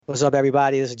What's up,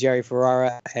 everybody? This is Jerry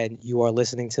Ferrara, and you are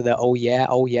listening to the Oh Yeah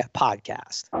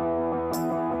podcast.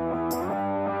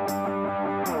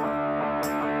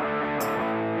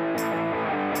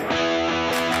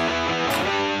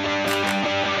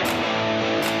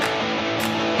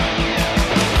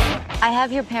 I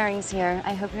have your pairings here.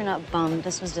 I hope you're not bummed.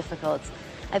 This was difficult.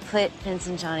 I put Vince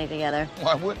and Johnny together.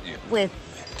 Why wouldn't you? With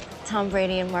Tom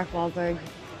Brady and Mark Wahlberg.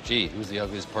 Gee, who's the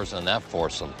ugliest person in that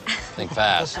foursome? Think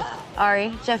fast.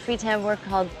 Ari, Jeffrey Tambor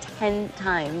called 10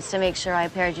 times to make sure I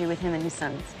paired you with him and his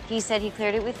sons. He said he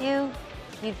cleared it with you.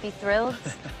 You'd be thrilled.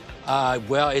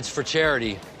 Well, it's for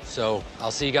charity, so I'll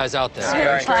see you guys out there.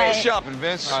 All right. Bye. Shopping,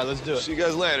 Vince. All right, let's do it. See you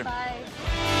guys later. Bye.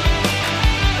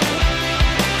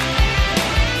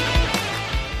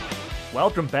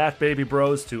 Welcome back, baby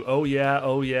bros, to Oh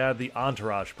Yeah, the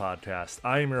Entourage podcast.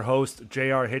 I am your host,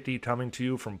 J.R. Hitty, coming to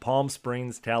you from Palm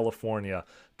Springs, California.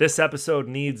 This episode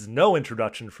needs no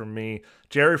introduction from me.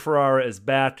 Jerry Ferrara is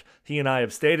back. He and I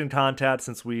have stayed in contact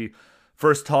since we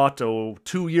first talked 2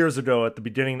 years ago at the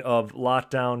beginning of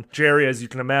lockdown. Jerry, as you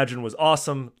can imagine, was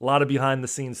awesome. A lot of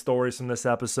behind-the-scenes stories from this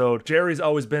episode. Jerry's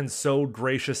always been so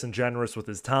gracious and generous with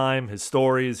his time, his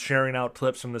stories, sharing out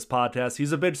clips from this podcast.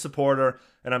 He's a big supporter,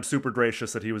 and I'm super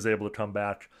gracious that he was able to come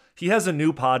back. He has a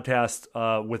new podcast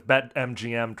with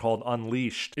BetMGM called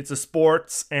Unleashed. It's a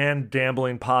sports and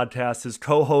gambling podcast. His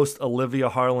co-host, Olivia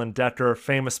Harlan Decker,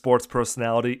 famous sports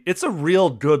personality. It's a real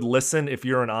good listen if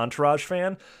you're an Entourage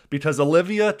fan, because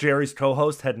Olivia, Jerry's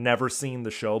co-host, had never seen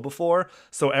the show before.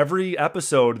 So every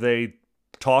episode they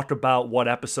talk about what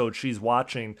episode she's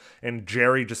watching, and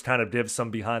Jerry just kind of gives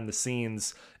some behind the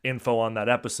scenes info on that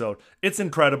episode. It's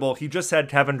incredible. He just had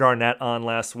Kevin Garnett on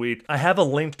last week. I have a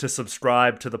link to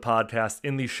subscribe to the podcast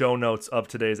in the show notes of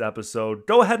today's episode.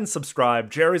 Go ahead and subscribe.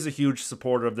 Jerry's a huge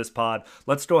supporter of this pod.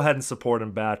 Let's go ahead and support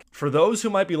him back. For those who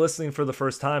might be listening for the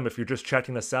first time, if you're just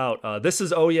checking us out, this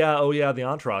is Oh Yeah, the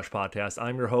Entourage podcast.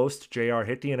 I'm your host, J.R.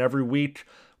 Hitty, and every week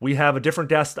we have a different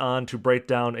guest on to break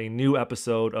down a new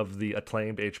episode of the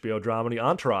acclaimed HBO dramedy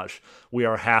Entourage. We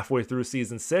are halfway through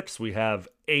season 6. We have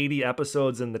 80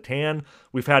 episodes in the can.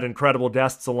 We've had incredible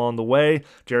guests along the way.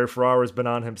 Jerry Ferrara has been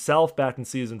on himself back in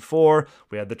season 4.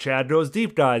 We had the Chad Goes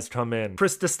Deep guys come in.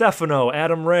 Chris DiStefano,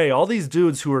 Adam Ray, all these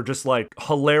dudes who are just like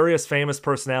hilarious, famous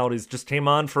personalities just came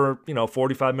on for,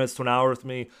 45 minutes to an hour with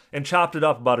me and chopped it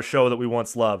up about a show that we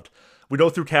once loved. We go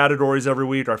through categories every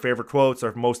week, our favorite quotes,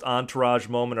 our most Entourage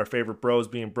moment, our favorite bros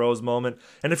being bros moment.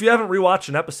 And if you haven't rewatched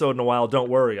an episode in a while, don't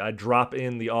worry. I drop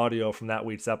in the audio from that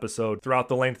week's episode throughout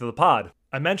the length of the pod.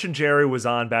 I mentioned Jerry was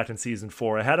on back in season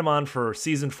 4. I had him on for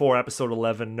season 4, episode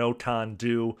 11, No Con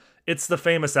Do. It's the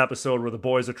famous episode where the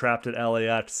boys are trapped at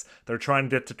LAX. They're trying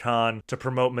to get to Con to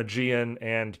promote Majian,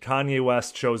 and Kanye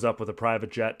West shows up with a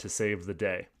private jet to save the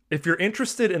day. If you're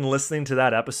interested in listening to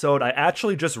that episode, I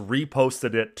actually just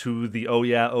reposted it to the Oh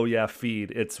Yeah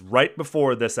feed. It's right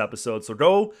before this episode, so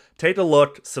go take a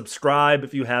look, subscribe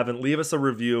if you haven't, leave us a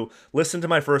review, listen to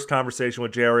my first conversation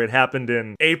with Jerry. It happened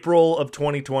in April of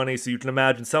 2020, so you can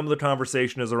imagine some of the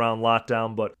conversation is around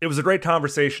lockdown, but it was a great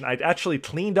conversation. I actually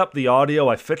cleaned up the audio,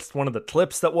 I fixed one of the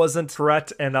clips that wasn't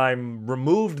correct, and I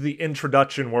removed the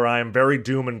introduction where I am very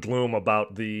doom and gloom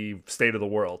about the state of the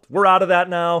world. We're out of that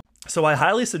now. So I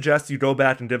highly suggest you go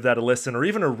back and give that a listen, or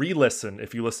even a re-listen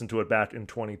if you listen to it back in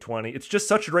 2020. It's just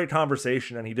such a great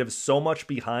conversation, and he gives so much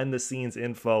behind-the-scenes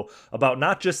info about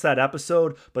not just that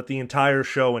episode, but the entire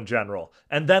show in general.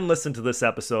 And then listen to this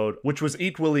episode, which was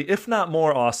equally, if not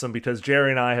more awesome, because Jerry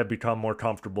and I have become more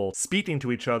comfortable speaking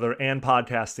to each other and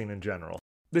podcasting in general.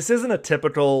 This isn't a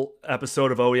typical episode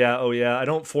of Oh Yeah. I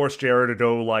don't force Jared to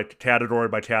go like category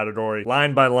by category,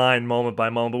 line by line, moment by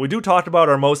moment, but we do talk about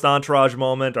our most Entourage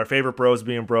moment, our favorite bros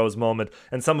being bros moment,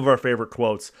 and some of our favorite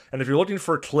quotes. And if you're looking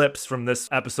for clips from this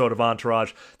episode of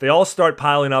Entourage, they all start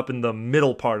piling up in the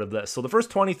middle part of this. So the first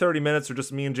 20-30 minutes are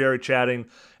just me and Jerry chatting,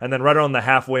 and then right around the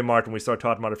halfway mark when we start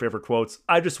talking about our favorite quotes,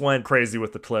 I just went crazy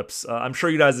with the clips. I'm sure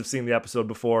you guys have seen the episode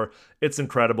before. It's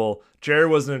incredible. Jerry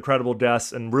was an incredible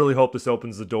guest, and really hope this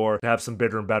opens the door to have some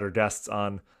bigger and better guests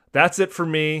on. That's it for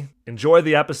me. Enjoy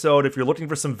the episode. If you're looking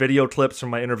for some video clips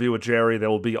from my interview with Jerry, they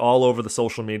will be all over the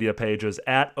social media pages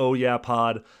at Oh Yeah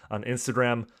Pod on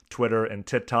Instagram, Twitter, and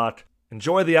TikTok.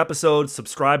 Enjoy the episode,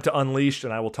 subscribe to Unleashed,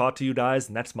 and I will talk to you guys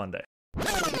next Monday.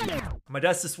 My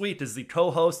guest this week is the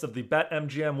co-host of the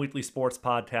BetMGM weekly sports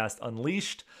podcast,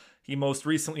 Unleashed. He most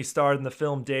recently starred in the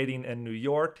film Dating in New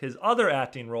York. His other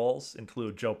acting roles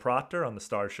include Joe Proctor on the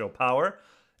Starz show Power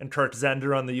and Kirk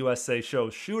Zender on the USA show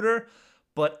Shooter.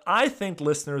 But I think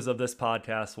listeners of this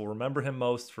podcast will remember him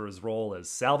most for his role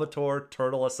as Salvatore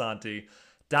Turtle Asante,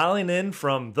 dialing in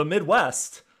from the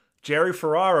Midwest Jerry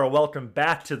Ferrara, welcome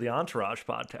back to the Entourage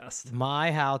podcast.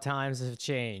 My, how times have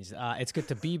changed. It's good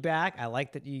to be back. I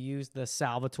like that you used the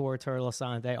Salvatore Turtle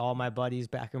Asante. All my buddies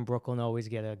back in Brooklyn always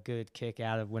get a good kick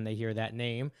out of when they hear that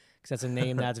name, because that's a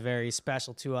name that's very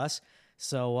special to us.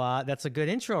 So that's a good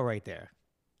intro right there.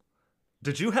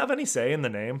 Did you have any say in the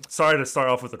name? Sorry to start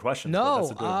off with the question.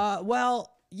 No.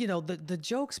 Well, you know, the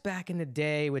jokes back in the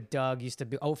day with Doug used to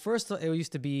be, first it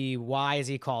used to be, why is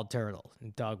he called Turtle?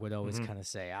 And Doug would always kind of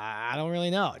say, I don't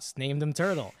really know. I just named him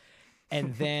Turtle.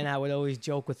 And then I would always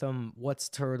joke with him, what's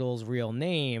Turtle's real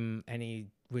name? And he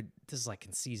would, this is like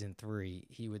in season 3,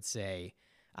 he would say,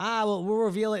 well, we'll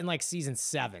reveal it in like season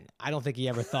 7. I don't think he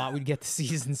ever thought we'd get to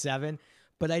season 7.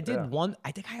 But I did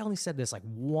I think I only said this like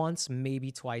once,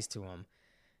 maybe twice to him.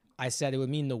 I said it would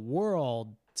mean the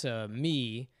world to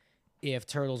me if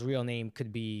Turtle's real name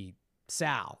could be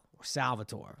Sal or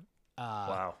Salvatore.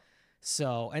 Wow.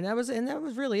 So, and that was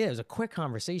really it. It was a quick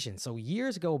conversation. So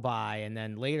years go by, and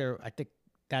then later, I think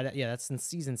that's in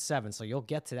season 7. So you'll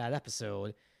get to that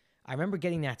episode. I remember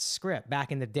getting that script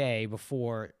back in the day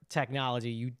before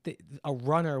technology. A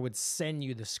runner would send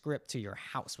you the script to your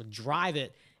house, would drive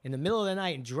it in the middle of the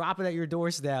night and drop it at your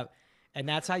doorstep. And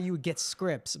that's how you would get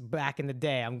scripts back in the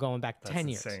day. I'm going back 10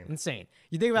 years. Insane.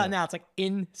 You think about it now, it's like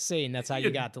insane. That's how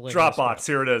you got delivered. Dropbox,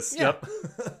 here it is. Yeah. Yep.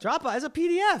 Dropbox is a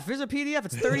PDF. Here's a PDF.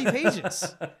 It's 30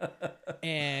 pages.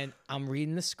 And I'm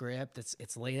reading the script.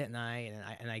 It's late at night,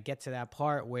 and I get to that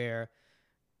part where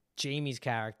Jamie's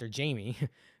character, Jamie,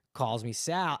 calls me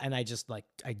Sal, and I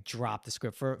drop the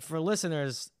script. For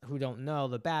listeners who don't know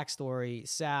the backstory,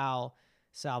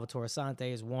 Salvatore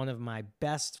Asante is one of my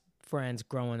best friends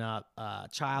growing up,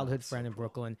 childhood friend in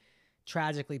Brooklyn,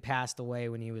 tragically passed away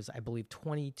when he was, I believe,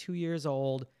 22 years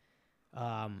old.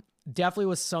 Definitely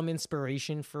was some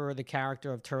inspiration for the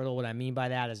character of Turtle. What I mean by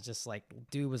that is just like,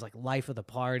 dude was like life of the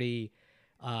party.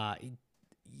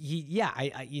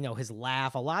 His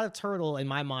laugh, a lot of Turtle in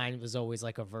my mind was always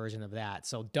like a version of that.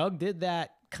 So Doug did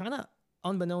that kind of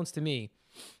unbeknownst to me,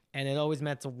 and it always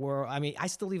meant the world. I mean, I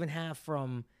still even have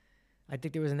from, I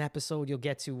think there was an episode you'll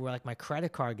get to where like my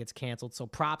credit card gets canceled. So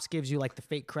Props gives you like the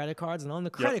fake credit cards, and on the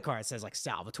credit card it says like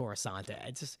Salvatore Asante.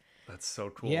 It's just, that's so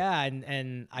cool. Yeah,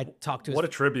 and I talked to what a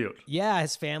tribute. Yeah,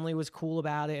 his family was cool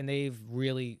about it, and they've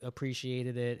really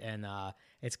appreciated it. And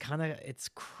it's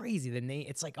crazy. The name,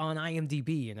 it's like on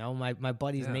IMDb. You know, my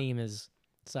buddy's name is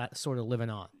sort of living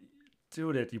on.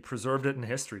 Dude, you preserved it in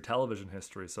history, television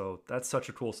history. So that's such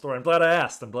a cool story. I'm glad I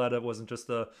asked. I'm glad it wasn't just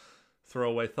a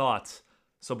throwaway thought.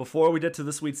 So before we get to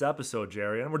this week's episode,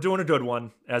 Jerry, and we're doing a good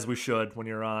one, as we should when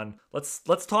you're on, let's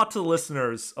talk to the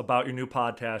listeners about your new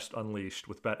podcast, Unleashed,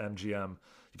 with BetMGM.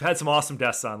 You've had some awesome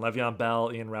guests on, Le'Veon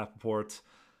Bell, Ian Rappaport.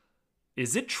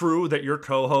 Is it true that your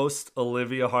co-host,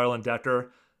 Olivia Harlan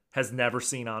Decker, has never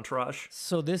seen Entourage?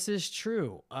 So this is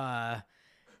true. Her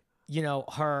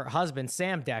husband,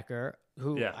 Sam Decker,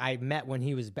 who I met when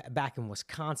he was back in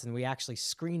Wisconsin, we actually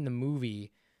screened the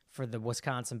movie for the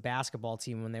Wisconsin basketball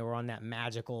team when they were on that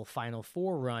magical Final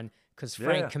Four run, because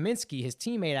Frank Kaminsky, his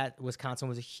teammate at Wisconsin,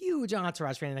 was a huge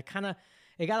Entourage fan, and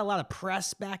it got a lot of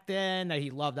press back then that he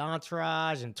loved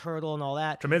Entourage and Turtle and all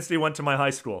that. Kaminsky went to my high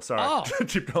school. Sorry. Oh,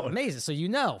 keep going. Amazing.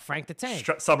 So Frank the Tank.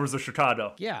 Suburbs of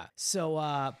Chicago. Yeah. So,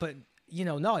 but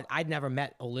no, I'd never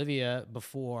met Olivia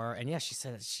before. And yeah, she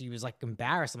said she was like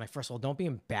embarrassed. I'm like, first of all, don't be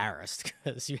embarrassed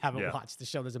because you haven't watched the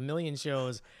show. There's a million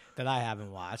shows that I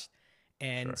haven't watched.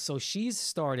 And so she's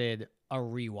started a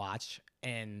rewatch,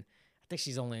 and I think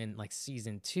she's only in like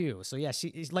season 2. So yeah,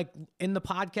 she's like in the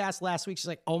podcast last week. She's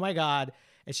like, oh my God.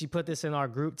 And she put this in our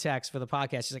group text for the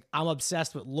podcast. She's like, I'm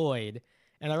obsessed with Lloyd.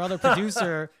 And our other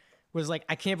producer was like,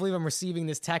 I can't believe I'm receiving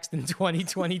this text in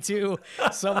 2022.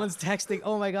 Someone's texting,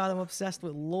 oh my God, I'm obsessed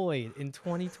with Lloyd in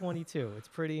 2022. It's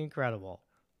pretty incredible.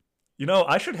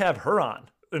 I should have her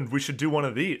on. And we should do one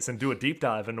of these and do a deep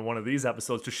dive into one of these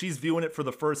episodes. So she's viewing it for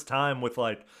the first time with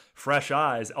like fresh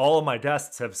eyes. All of my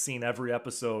guests have seen every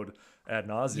episode ad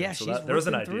nauseum. Yeah, so she's there's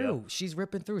an idea. Through. She's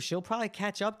ripping through. She'll probably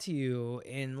catch up to you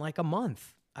in like a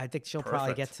month. I think she'll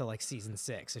probably get to like season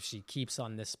 6 if she keeps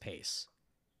on this pace.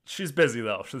 She's busy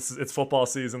though. It's football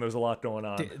season. There's a lot going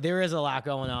on. There is a lot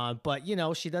going on, but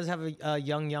she does have a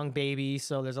young baby,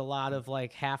 so there's a lot of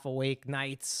like half awake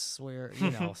nights where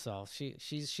so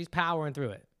she's powering through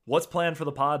it. What's planned for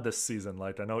the pod this season?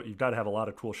 Like, I know you've got to have a lot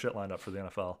of cool shit lined up for the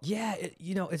NFL. Yeah,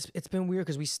 it's been weird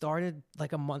because we started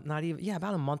like about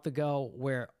a month ago,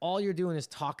 where all you're doing is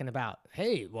talking about,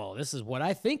 hey, well, this is what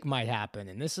I think might happen,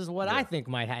 and this is what I think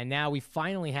might happen. And now we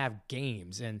finally have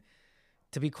games, and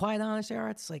to be quite honest,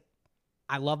 Eric, it's like,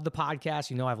 I love the podcast.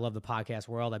 I've loved the podcast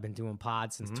world. I've been doing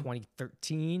pods since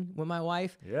 2013 with my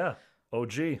wife. Yeah.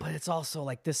 OG. But it's also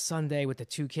like this Sunday with the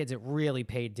 2 kids, it really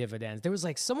paid dividends. There was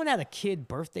like someone had a kid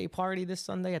birthday party this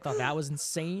Sunday. I thought that was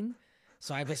insane.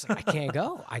 So I was like, I can't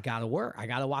go. I got to work. I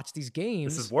got to watch these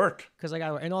games. This is work. Because I got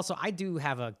to work. And also, I do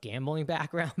have a gambling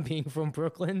background being from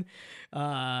Brooklyn.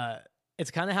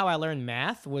 It's kind of how I learned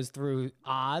math was through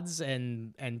odds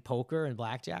and poker and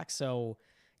blackjack. So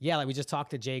yeah, like we just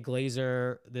talked to Jay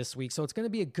Glazer this week. So it's going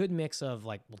to be a good mix of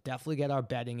like, we'll definitely get our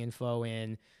betting info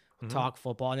in. Talk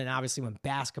football, and then obviously when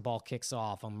basketball kicks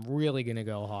off, I'm really gonna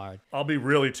go hard. I'll be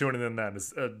really tuning in then.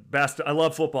 I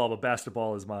love football, but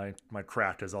basketball is my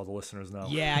crack, as all the listeners know.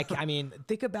 Yeah, I mean,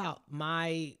 think about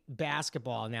my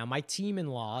basketball now. My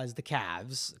team-in-law is the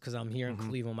Cavs because I'm here in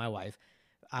Cleveland. My wife,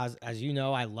 as you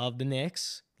know, I love the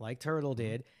Knicks, like Turtle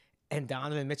did, and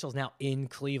Donovan Mitchell's now in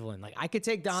Cleveland. Like I could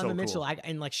take Donovan Mitchell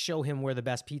and like show him where the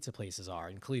best pizza places are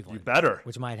in Cleveland. You better,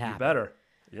 which might happen. You better.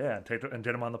 Yeah, and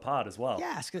get him on the pod as well.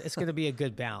 Yeah, it's going to be a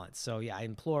good balance. So, yeah, I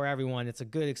implore everyone. It's a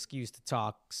good excuse to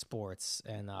talk sports,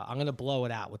 and I'm going to blow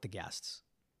it out with the guests.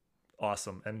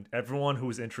 Awesome. And everyone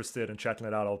who's interested in checking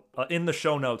it out, in the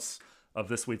show notes of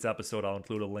this week's episode, I'll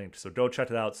include a link. So go check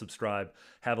it out, subscribe,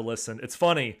 have a listen. It's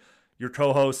funny. Your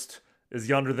co-host is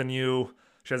younger than you.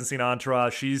 She hasn't seen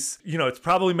Entourage. She's, it's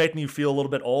probably making you feel a little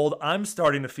bit old. I'm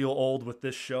starting to feel old with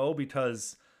this show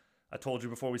because I told you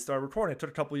before we started recording, I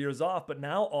took a couple of years off, but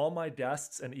now all my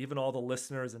guests and even all the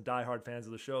listeners and diehard fans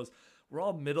of the shows, we're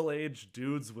all middle-aged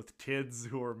dudes with kids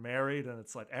who are married, and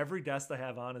it's like every guest I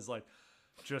have on is like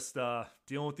just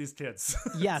dealing with these kids.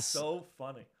 Yes. So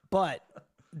funny. But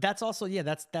that's also,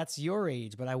 that's your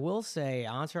age. But I will say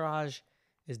Entourage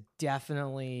is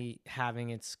definitely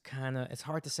having it's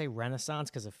hard to say renaissance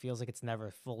because it feels like it's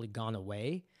never fully gone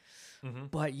away.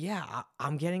 But yeah,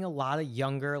 I'm getting a lot of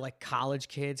younger, like college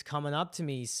kids coming up to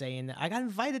me saying that I got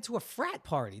invited to a frat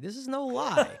party. This is no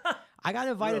lie. I got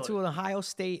invited to an Ohio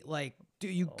State, like,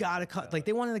 dude, you gotta come. Like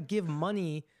they wanted to give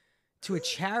money to a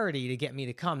charity to get me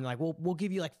to come. They're like, we'll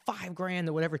give you like $5,000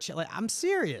 or whatever. Like, I'm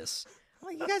serious. I'm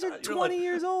like, you guys are 20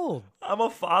 years old. I'm a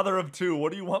father of 2.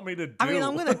 What do you want me to do? I mean,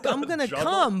 I'm gonna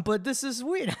come, but this is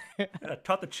weird.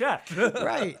 Cut the check.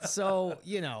 Right. So,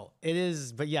 it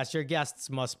is, but yes, your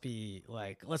guests must be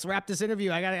like, let's wrap this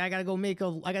interview. I gotta go make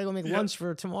lunch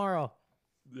for tomorrow.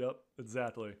 Yep,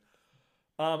 exactly.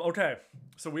 Okay.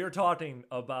 So we are talking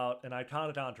about an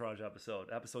iconic Entourage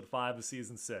episode 5 of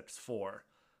season 4.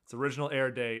 Its original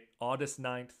air date, August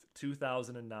 9th,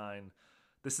 2009.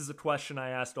 This is a question I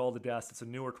asked all the guests. It's a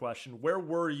newer question. Where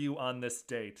were you on this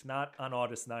date? Not on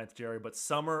August 9th, Jerry, but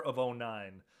summer of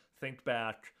 2009. Think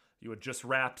back. You had just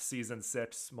wrapped season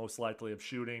 6, most likely, of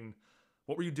shooting.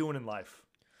 What were you doing in life?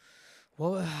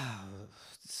 Well,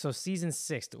 so season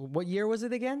 6. What year was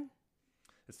it again?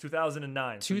 It's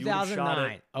 2009.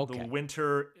 2009. So okay. The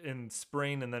winter and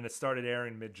spring, and then it started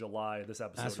airing mid-July. This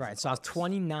episode. That's right. So I was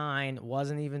 29,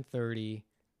 wasn't even 30.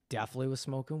 Definitely was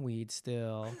smoking weed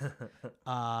still.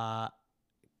 God,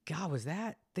 was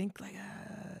that?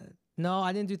 No,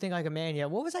 I didn't do Think Like a Man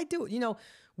yet. What was I doing?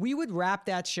 We would wrap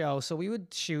that show. So we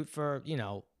would shoot for,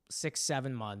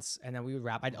 6-7 months, and then we would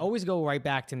wrap. I'd always go right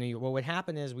back to New York. What would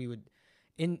happen is we would,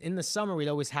 in the summer, we'd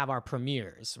always have our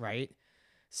premieres, right?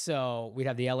 So we'd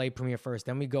have the LA premiere first,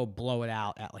 then we'd go blow it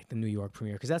out at like the New York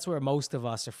premiere because that's where most of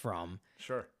us are from.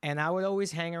 Sure. And I would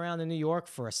always hang around in New York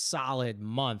for a solid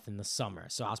month in the summer.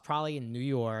 So I was probably in New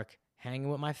York hanging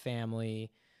with my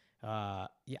family. I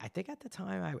think at the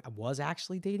time I was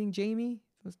actually dating Jamie.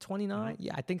 I was 29.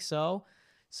 Yeah, I think so.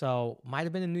 So might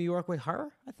have been in New York with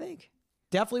her, I think.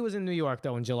 Definitely was in New York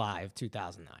though in July of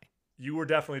 2009. You were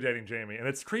definitely dating Jamie, and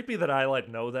it's creepy that I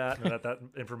know that and that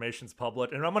information's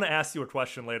public. And I'm going to ask you a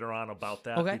question later on about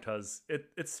that because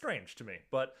it's strange to me.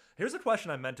 But here's a question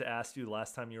I meant to ask you the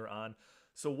last time you were on.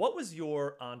 So what was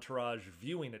your Entourage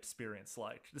viewing experience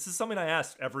like? This is something I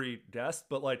asked every guest,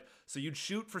 but so you'd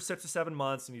shoot for 6 or 7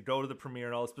 months and you'd go to the premiere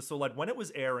and all this. But so when it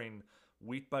was airing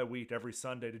week by week every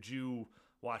Sunday, did you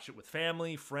watch it with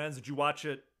family, friends? Did you watch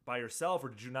it by yourself, or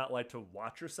did you not like to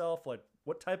watch yourself?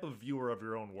 What type of viewer of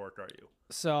your own work are you?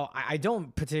 So I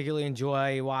don't particularly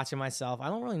enjoy watching myself. I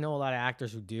don't really know a lot of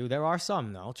actors who do. There are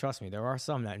some, though. Trust me, there are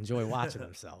some that enjoy watching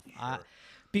themselves. Sure.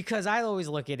 Because I always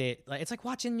look at it like it's like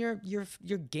watching your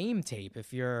game tape.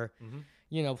 If you're,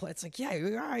 it's like, yeah,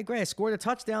 all right, great. I scored a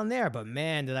touchdown there, but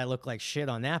man, did I look like shit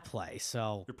on that play.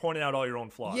 So you're pointing out all your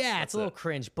own flaws. Yeah, it's a little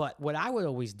cringe. But what I would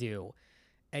always do,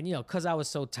 and because I was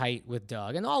so tight with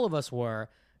Doug, and all of us were,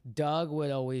 Doug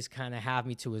would always kind of have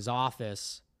me to his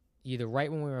office, either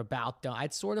right when we were about done.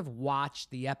 I'd sort of watch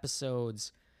the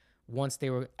episodes once they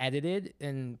were edited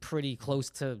and pretty close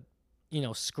to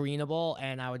screenable,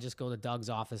 and I would just go to Doug's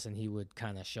office and he would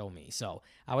kind of show me. So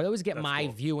I would always get my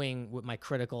viewing with my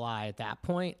critical eye at that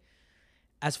point.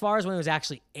 As far as when it was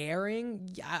actually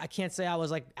airing, I can't say I was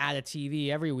like at a TV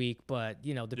every week, but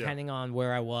depending on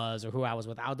where I was or who I was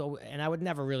with, I would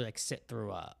never really like sit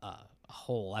through a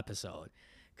whole episode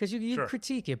because you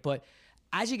critique it. But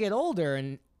as you get older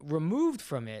and removed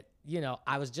from it,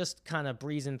 I was just kind of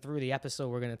breezing through the episode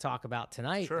we're going to talk about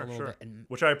tonight a little bit,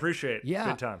 which I appreciate. Yeah,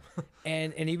 big time.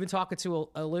 and even talking to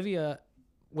Olivia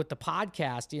with the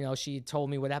podcast, she told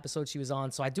me what episode she was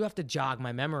on. So I do have to jog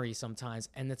my memory sometimes.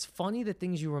 And it's funny the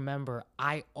things you remember.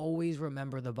 I always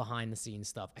remember the behind the scenes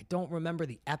stuff. I don't remember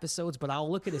the episodes, but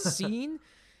I'll look at a scene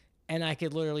and I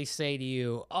could literally say to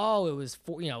you, oh, it was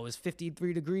it was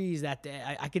 53 degrees that day.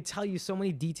 I could tell you so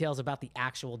many details about the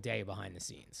actual day behind the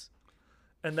scenes.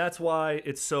 And that's why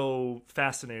it's so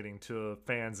fascinating to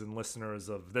fans and listeners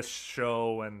of this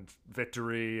show and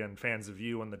Victory and fans of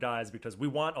you and the Dies, because we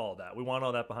want all that. We want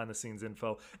all that behind the scenes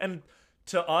info. And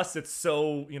to us, it's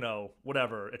so,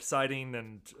 exciting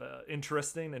and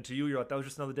interesting. And to you, you're like, that was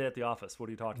just another day at the office. What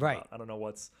are you talking about? I don't know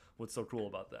what's so cool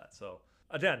about that. So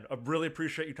again, I really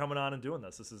appreciate you coming on and doing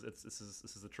this. This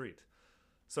is a treat.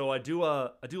 So I do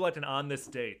like an on this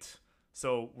date.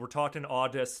 So we're talking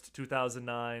August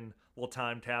 2009, little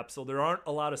time capsule. There aren't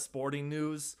a lot of sporting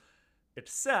news,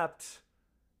 except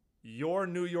your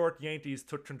New York Yankees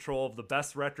took control of the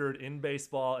best record in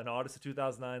baseball in August of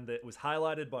 2009 that was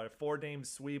highlighted by a 4-game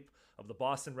sweep of the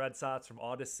Boston Red Sox from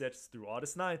August 6th through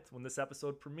August 9th when this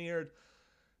episode premiered.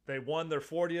 They won their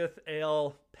 40th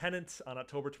AL pennant on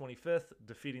October 25th,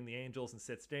 defeating the Angels in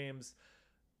 6 games.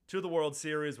 To the World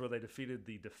Series, where they defeated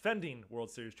the defending World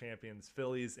Series champions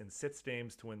Phillies in 6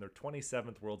 games to win their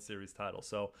 27th World Series title.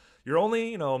 So you're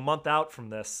only, a month out from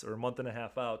this, or a month and a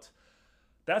half out.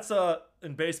 That's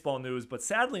in baseball news, but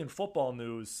sadly in football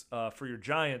news for your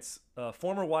Giants,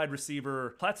 former wide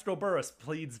receiver Plaxico Burress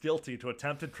pleads guilty to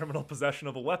attempted criminal possession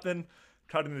of a weapon,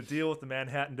 cutting a deal with the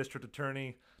Manhattan District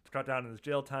Attorney to cut down on his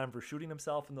jail time for shooting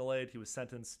himself in the leg. He was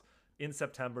sentenced in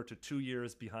September to 2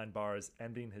 years behind bars,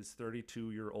 ending the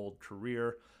 32-year-old's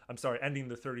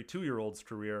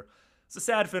career. It's a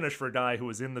sad finish for a guy who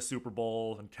was in the Super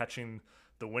Bowl and catching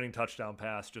the winning touchdown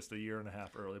pass just a year and a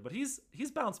half early. But he's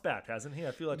bounced back, hasn't he?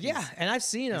 I feel like and I've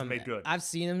seen him. Made good. I've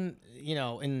seen him,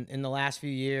 in the last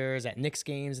few years at Knicks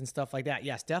games and stuff like that.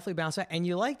 Yes, definitely bounced back. And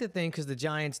you like the thing because the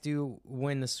Giants do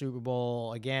win the Super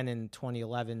Bowl again in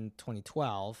 2011,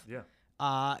 2012. Yeah.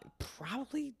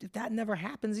 Probably if that never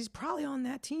happens, he's probably on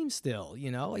that team still,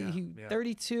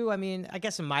 32. I mean, I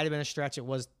guess it might've been a stretch. It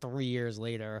was 3 years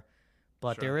later,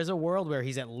 but there is a world where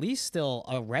he's at least still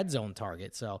a red zone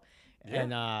target. So,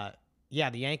 the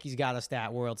Yankees got us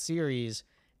that World Series,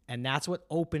 and that's what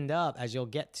opened up, as you'll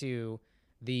get to,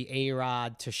 the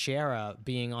A-Rod Teixeira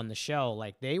being on the show.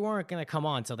 Like, they weren't going to come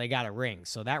on until they got a ring.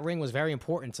 So that ring was very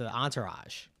important to the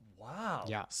entourage. Wow.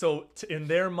 Yeah. So in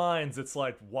their minds, it's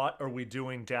like, what are we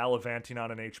doing gallivanting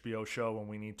on an HBO show when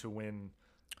we need to win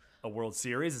a World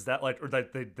Series? Is that like, or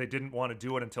that they didn't want to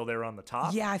do it until they were on the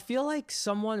top? Yeah, I feel like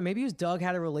someone, maybe it was Doug,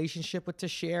 had a relationship with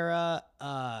Teixeira,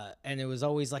 and it was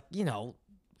always like,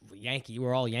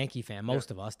 we're all Yankee fan, most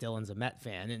of us. Dylan's a Met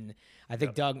fan, and I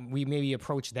think Doug, we maybe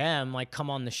approached them, like, come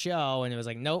on the show, and it was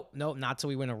like, nope, not till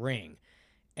we win a ring.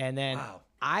 And then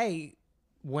I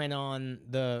went on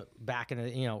back in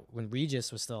the, when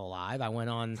Regis was still alive, I went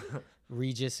on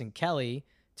Regis and Kelly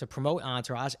to promote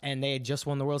Entourage, and they had just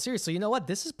won the World Series. So you know what?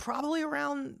 This is probably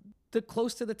around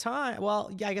close to the time.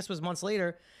 Well, yeah, I guess it was months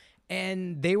later,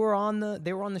 and they were on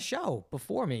the show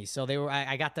before me. So they were.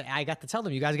 I got to tell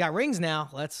them, you guys got rings now.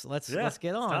 Let's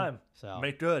get on. Time. So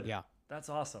make good. Yeah, that's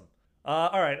awesome.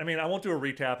 All right. I mean, I won't do a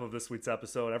recap of this week's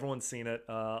episode. Everyone's seen it.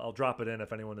 I'll drop it in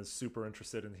if anyone is super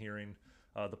interested in hearing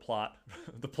the plot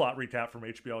recap from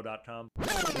HBO.com.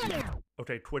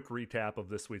 Okay, quick recap of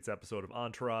this week's episode of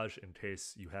Entourage in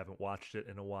case you haven't watched it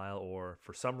in a while or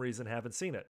for some reason haven't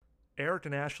seen it. Eric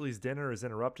and Ashley's dinner is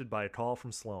interrupted by a call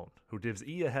from Sloan, who gives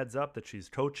E a heads up that she's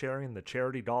co-chairing the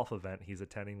charity golf event he's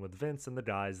attending with Vince and the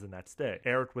Dies the next day.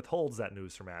 Eric withholds that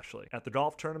news from Ashley. At the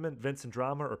golf tournament, Vince and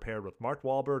Drama are paired with Mark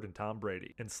Wahlberg and Tom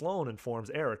Brady, and Sloan informs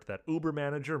Eric that Uber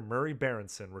manager Murray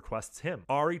Berenson requests him.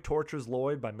 Ari tortures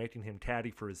Lloyd by making him caddy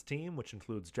for his team, which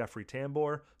includes Jeffrey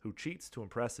Tambor, who cheats to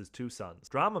impress his 2 sons.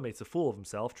 Drama makes a fool of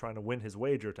himself trying to win his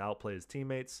wager to outplay his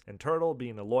teammates, and Turtle,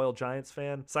 being a loyal Giants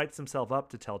fan, psychs himself up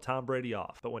to tell Tom Tom Brady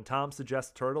off. But when Tom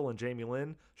suggests Turtle and Jamie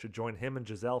Lynn should join him and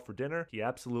Giselle for dinner, he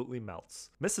absolutely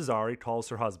melts. Mrs. Ari calls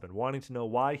her husband, wanting to know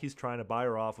why he's trying to buy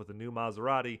her off with a new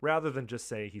Maserati rather than just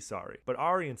say he's sorry. But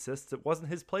Ari insists it wasn't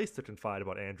his place to confide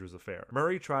about Andrew's affair.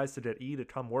 Murray tries to get E to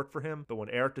come work for him, but when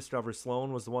Eric discovers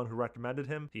Sloan was the one who recommended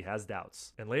him, he has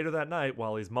doubts. And later that night,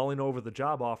 while he's mulling over the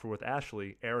job offer with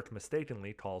Ashley, Eric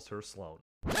mistakenly calls her Sloan.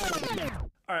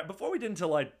 Alright, before we get into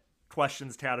like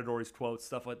questions, categories, quotes,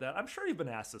 stuff like that, I'm sure you've been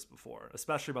asked this before,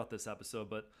 especially about this episode,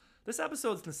 but this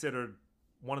episode is considered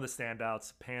one of the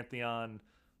standouts, Pantheon,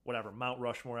 whatever, Mount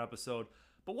Rushmore episode.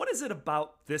 But what is it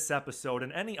about this episode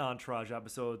and any Entourage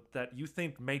episode that you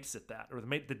think makes it that, or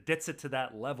that gets it to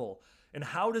that level? And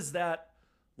how does that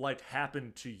like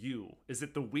happen to you? Is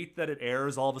it the week that it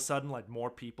airs, all of a sudden like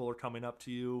more people are coming up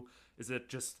to you? Is it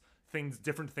just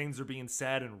different things are being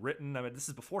said and written? I mean, this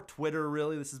is before Twitter,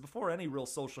 really. This is before any real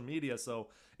social media. So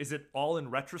is it all in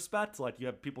retrospect? Like you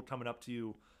have people coming up to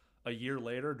you a year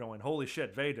later going, holy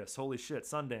shit, Vegas, holy shit,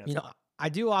 Sundance. You know, I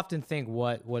do often think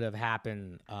what would have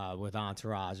happened with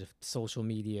Entourage if social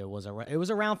media was around. It was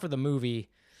around for the movie,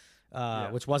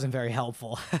 which wasn't very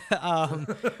helpful.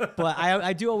 But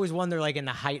I do always wonder, like in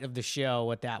the height of the show,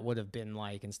 what that would have been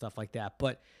like and stuff like that.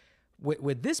 But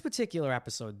with this particular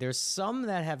episode, there's some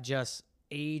that have just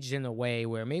aged in a way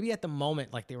where maybe at the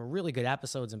moment, like they were really good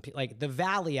episodes, and like the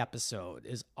Valley episode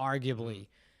is arguably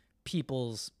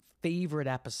people's favorite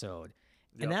episode.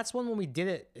 Yep. And that's when we did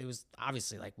it, it was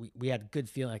obviously like we had a good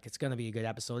feeling like it's going to be a good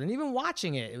episode. And even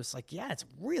watching it, it was like, yeah, it's a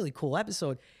really cool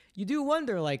episode. You do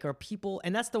wonder, like, are people,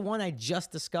 and that's the one I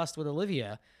just discussed with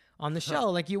Olivia on the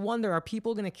show. Like, you wonder, are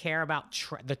people going to care about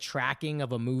the tracking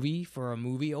of a movie for a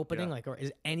movie opening? Like, or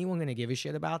is anyone going to give a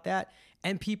shit about that?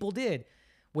 And people did.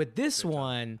 With this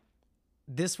one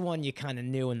you kind of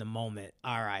knew in the moment.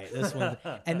 All right, this one.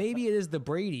 And maybe it is the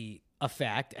Brady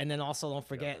effect. And then also don't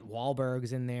forget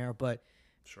Wahlberg's in there. But,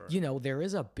 you know, there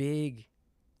is a big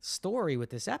story with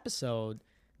this episode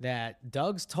that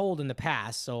Doug's told in the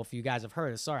past. So if you guys have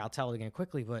heard it, sorry, I'll tell it again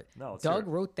quickly. But Doug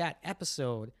wrote that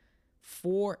episode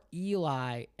for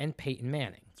Eli and Peyton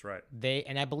Manning. That's right.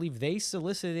 And I believe they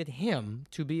solicited him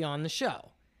to be on the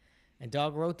show. And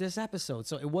Doug wrote this episode.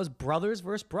 So it was brothers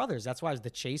versus brothers. That's why it was the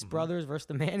Chase brothers versus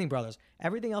the Manning brothers.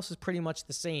 Everything else is pretty much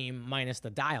the same minus the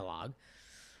dialogue.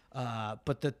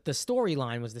 But the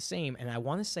storyline was the same. And I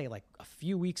want to say like a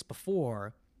few weeks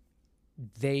before,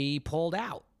 they pulled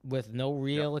out with no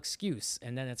real excuse.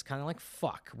 And then it's kind of like,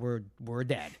 fuck, we're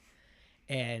dead.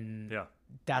 And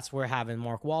that's where having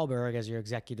Mark Wahlberg as your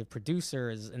executive producer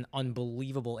is an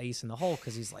unbelievable ace in the hole,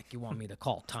 because he's like, you want me to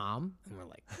call Tom? And we're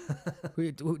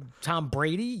like, Tom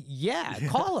Brady? Yeah,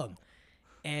 call him.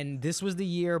 And this was the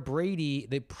year Brady,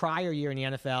 the prior year in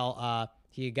the NFL,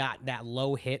 he got that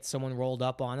low hit. Someone rolled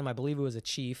up on him. I believe it was a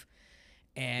Chief.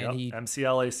 And he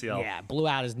MCL, ACL. Yeah, blew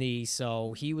out his knee.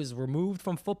 So he was removed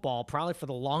from football probably for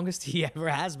the longest he ever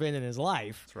has been in his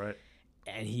life. That's right.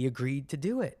 And he agreed to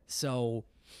do it. So,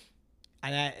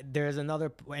 there's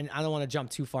another, and I don't want to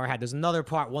jump too far ahead. There's another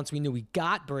part once we knew we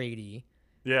got Brady.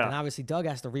 Yeah. And obviously Doug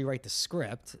has to rewrite the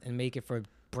script and make it for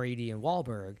Brady and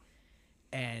Wahlberg.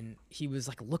 And he was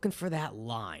like looking for that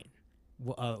line.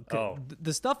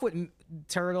 The stuff with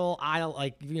Turtle,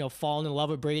 falling in love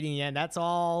with Brady in the end, that's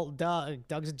all Doug.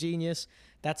 Doug's a genius.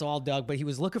 That's all Doug. But he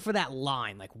was looking for that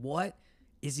line. Like, what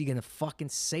is he going to fucking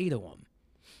say to him?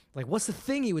 Like, what's the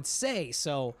thing he would say?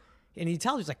 So, and he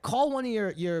tells me, he's like, call one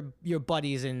of your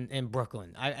buddies in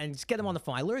Brooklyn and just get him on the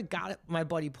phone. I literally got my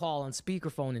buddy Paul on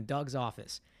speakerphone in Doug's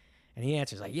office. And he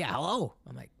answers like, yeah, hello.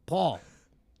 I'm like, Paul,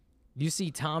 you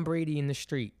see Tom Brady in the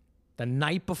street the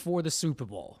night before the Super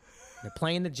Bowl. They're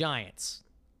playing the Giants.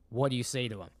 What do you say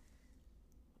to him?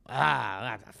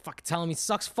 Fucking telling me he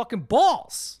sucks fucking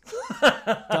balls.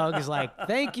 Doug is like,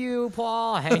 thank you,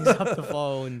 Paul. Hangs up the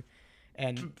phone.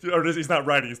 Or he's not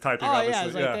writing, he's typing. Obviously. Yeah,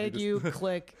 he's like, thank you,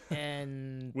 click,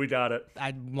 and we got it.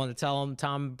 I want to tell him,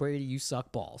 Tom Brady, you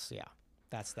suck balls. Yeah,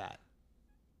 that's that.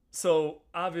 So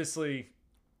obviously,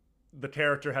 the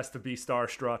character has to be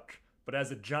starstruck. But as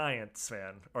a Giants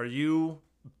fan, are you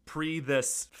pre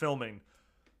this filming?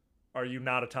 Are you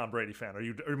not a Tom Brady fan?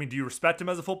 Do you respect him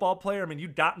as a football player? I mean,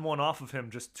 you'd gotten one off of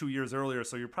him just 2 years earlier,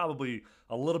 so you're probably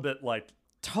a little bit like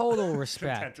total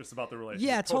respect. Contentious about the relationship.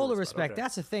 Yeah, total respect. Okay.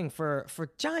 That's the thing for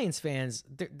Giants fans.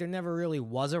 There never really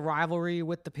was a rivalry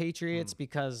with the Patriots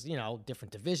because,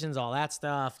 different divisions, all that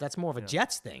stuff. That's more of a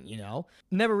Jets thing,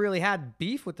 Never really had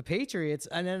beef with the Patriots.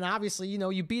 And then obviously,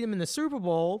 you beat them in the Super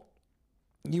Bowl.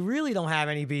 You really don't have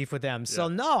any beef with them. So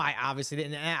no, I obviously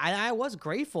didn't. And I was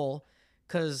grateful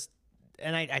because,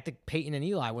 and I think Peyton and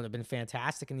Eli would have been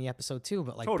fantastic in the episode too.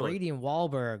 But like Brady and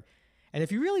Wahlberg, And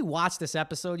if you really watch this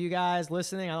episode, you guys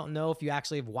listening, I don't know if you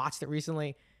actually have watched it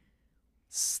recently.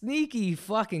 Sneaky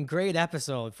fucking great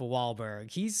episode for Wahlberg.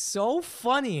 He's so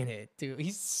funny in it, dude.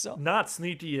 He's so not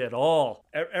sneaky at all.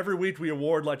 Every week we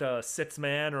award like a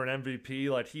 6-man or an MVP.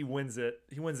 Like he wins it.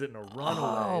 He wins it in a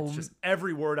runaway. It's just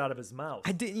every word out of his mouth.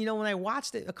 I didn't, when I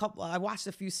watched it I watched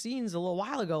a few scenes a little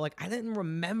while ago. Like I didn't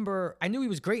remember. I knew he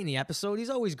was great in the episode. He's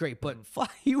always great, but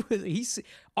he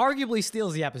arguably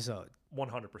steals the episode.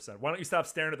 100%. Why don't you stop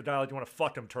staring at the guy like you want to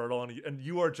fuck him, turtle? And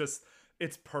you are just.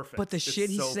 It's perfect. But the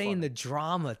shit he's saying, the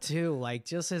drama too, like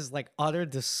just his like utter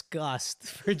disgust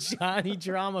for Johnny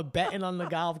Drama betting on the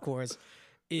golf course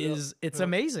it's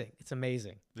amazing. It's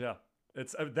amazing. Yeah,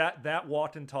 it's that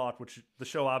walked and talked, which the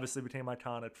show obviously became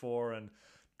iconic for, and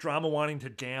Drama wanting to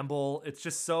gamble. It's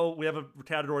just so we have a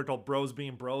category called Bros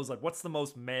Being Bros. Like, what's the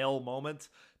most male moment?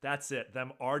 That's it.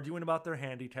 Them arguing about their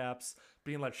handicaps,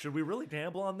 being like, should we really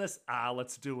gamble on this?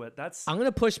 Let's do it. I'm going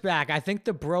to push back. I think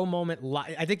the bro moment,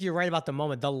 I think you're right about the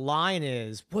moment. The line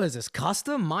is, what is this,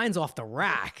 custom? Mine's off the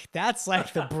rack. That's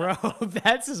like the bro.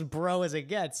 That's as bro as it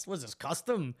gets. What is this,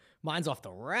 custom? Mine's off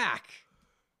the rack.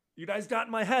 You guys got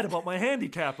in my head about my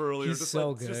handicap earlier. He's just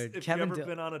so good. If you've ever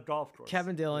been on a golf course.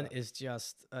 Kevin Dillon is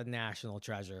just a national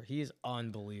treasure. He is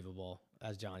unbelievable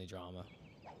as Johnny Drama.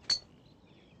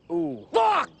 Ooh.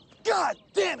 Fuck! God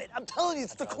damn it! I'm telling you,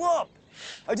 it's the club.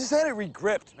 I just had it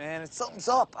re-gripped, man. Something's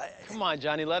up. Come on,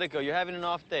 Johnny, let it go. You're having an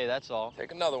off day, that's all.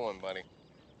 Take another one, buddy.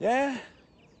 Yeah?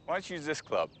 Why don't you use this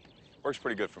club? Works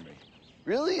pretty good for me.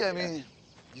 Really? I mean,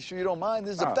 you sure you don't mind?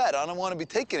 This is a bet. I don't want to be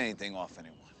taking anything off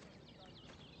anyone.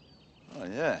 Oh,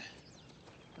 yeah.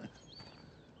 That's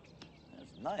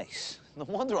nice. No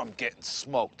wonder I'm getting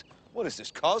smoked. What is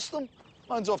this, custom?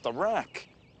 Mine's off the rack.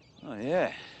 Oh,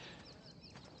 yeah.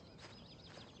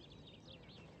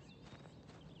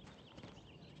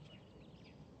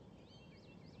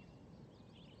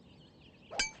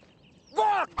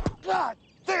 Fuck! God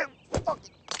damn! Fuck!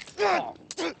 God.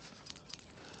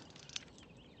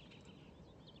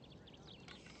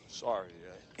 Sorry.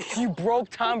 You broke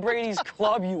Tom Brady's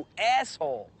club, you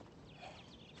asshole.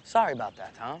 Sorry about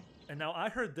that, Tom. And now I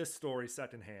heard this story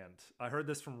secondhand. I heard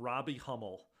this from Robbie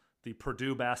Hummel, the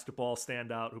Purdue basketball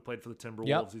standout who played for the Timberwolves.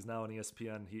 Yep. He's now on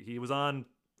ESPN. He was on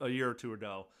a year or two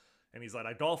ago, and he's like,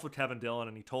 I golf with Kevin Dillon,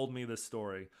 and he told me this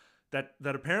story that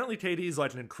apparently KD is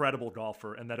like an incredible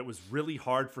golfer, and that it was really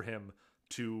hard for him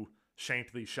to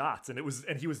shank these shots, and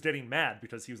he was getting mad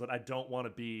because he was like, I don't want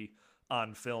to be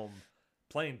on film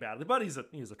playing badly, but he's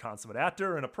a consummate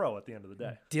actor and a pro at the end of the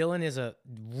day. Dillon is a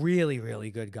really, really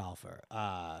good golfer.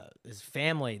 His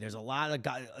family, there's a lot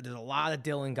of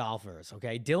Dillon golfers.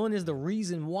 Okay, Dillon is the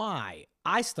reason why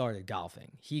I started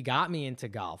golfing. He got me into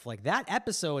golf. Like that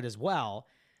episode as well.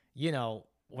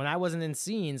 When I wasn't in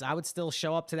scenes, I would still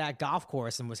show up to that golf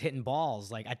course and was hitting balls.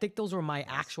 Like I think those were my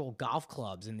actual golf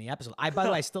clubs in the episode. By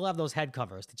the way, I still have those head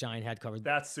covers, the giant head covers.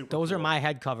 That's super. Those cool. are my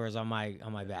head covers on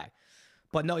my back.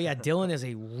 But no, yeah, Dillon is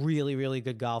a really, really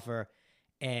good golfer.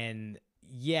 And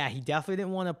yeah, he definitely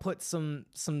didn't want to put some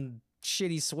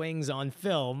shitty swings on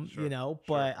film,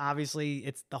 but obviously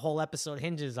it's the whole episode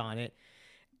hinges on it.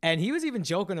 And he was even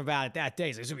joking about it that day.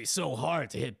 He's like, it's going to be so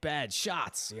hard to hit bad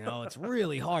shots. It's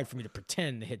really hard for me to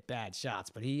pretend to hit bad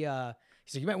shots. But he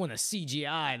said, you might want to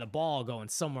CGI the ball going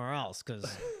somewhere else. Because,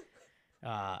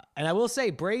 and I will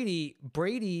say, Brady,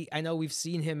 I know we've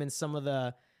seen him in some of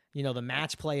the, the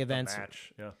match play events.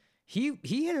 Yeah. He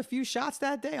hit a few shots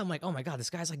that day. I'm like, oh my God,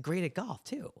 this guy's like great at golf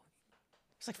too.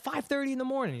 It's like 5:30 in the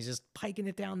morning. He's just piking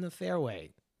it down the fairway.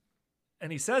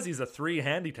 And he says he's a 3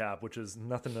 handicap, which is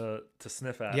nothing to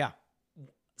sniff at. Yeah.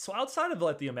 So outside of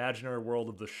like the imaginary world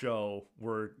of the show,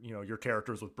 where your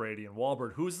characters with Brady and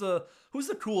Wahlberg, who's the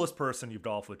coolest person you've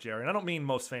golfed with, Jerry? And I don't mean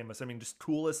most famous. I mean just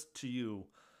coolest to you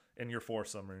in your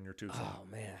foursome or in your twosome. Oh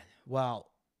man.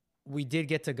 Well, we did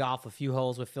get to golf a few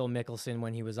holes with Phil Mickelson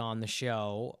when he was on the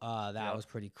show. That was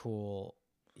pretty cool.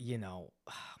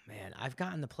 Man, I've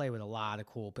gotten to play with a lot of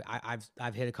cool.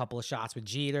 I've hit a couple of shots with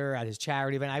Jeter at his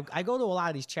charity event. I go to a lot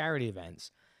of these charity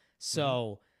events.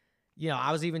 So,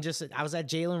 I was at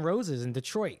Jalen Rose's in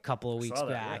Detroit a couple of weeks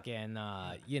back, and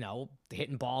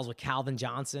hitting balls with Calvin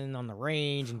Johnson on the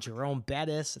range and Jerome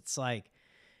Bettis. It's like,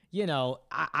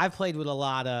 I've played with a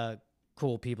lot of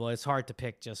cool people. It's hard to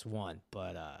pick just one,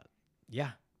 but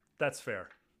yeah. That's fair.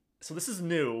 So this is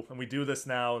new, and we do this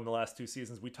now in the last 2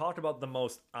 seasons. We talked about the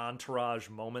most entourage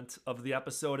moment of the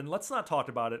episode, and let's not talk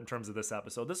about it in terms of this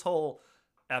episode. This whole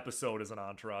episode is an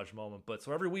entourage moment,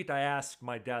 so every week I ask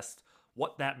my guest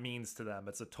what that means to them.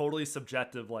 It's a totally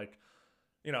subjective, like,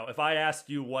 you know, if I asked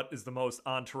you what is the most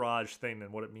Entourage thing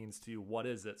and what it means to you, what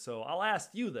is it? So I'll ask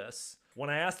you this. When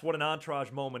I asked what an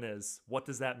Entourage moment is, what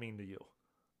does that mean to you?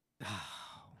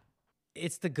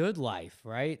 It's the good life,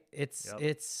 right? It's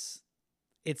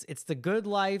the good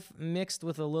life mixed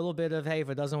with a little bit of, hey, if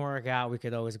it doesn't work out, we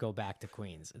could always go back to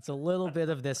Queens. It's a little bit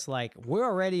of this, like, we're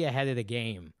already ahead of the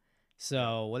game.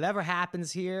 So whatever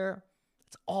happens here,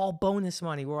 it's all bonus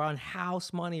money. We're on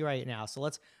house money right now. So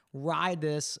let's ride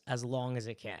this as long as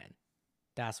it can.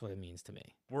 That's what it means to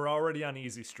me. We're already on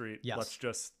easy street. Yes. Let's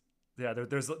just,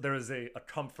 there is a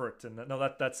comfort. And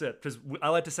no, that's it. Because I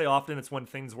like to say often it's when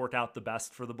things work out the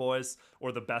best for the boys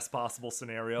or the best possible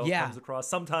scenario comes across.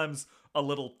 Sometimes a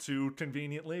little too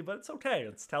conveniently, but it's okay.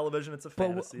 It's television. It's a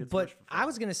fantasy. But I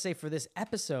was going to say for this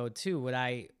episode too, what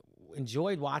I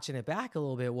enjoyed watching it back a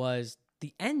little bit was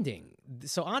the ending.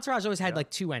 So Entourage always had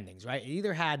like two endings, right? It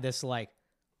either had this like,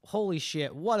 holy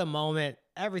shit, what a moment.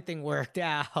 Everything worked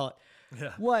out.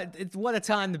 Yeah. What a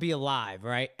time to be alive,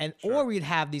 right? And or we'd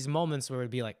have these moments where it'd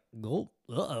be like, oh,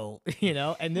 uh-oh, you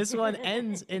know? And this one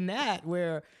ends in that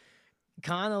where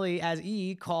Connolly as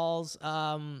E calls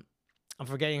I'm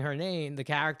forgetting her name, the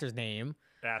character's name.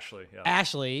 Ashley, yeah.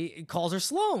 Ashley calls her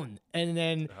Sloane. And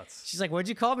then she's like, what'd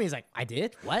you call me? He's like, I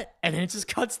did? What? And then it just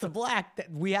cuts to black.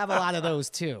 We have a lot of those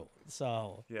too.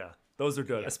 So yeah, those are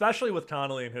good. Yeah. Especially with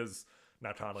Connolly and his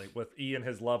with E and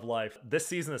his love life. This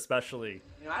season especially.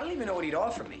 You know, I don't even know what he'd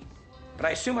offer me, but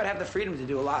I assume I'd have the freedom to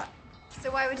do a lot.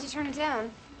 So why would you turn it down?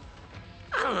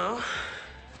 I don't know.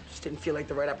 Just didn't feel like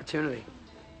the right opportunity.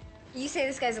 You say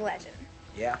this guy's a legend.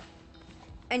 Yeah.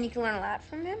 And you can learn a lot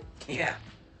from him? Yeah.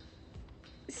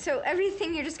 So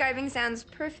everything you're describing sounds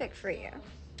perfect for you.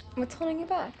 What's holding you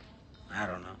back? I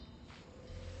don't know.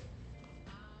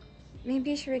 Maybe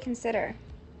you should reconsider.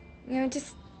 You know,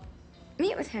 just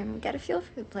meet with him, get a feel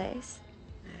for the place.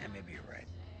 Yeah, maybe you're right.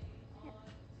 Yeah.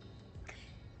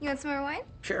 You want some more wine?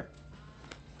 Sure.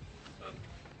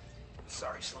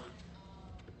 Sorry, Sloane.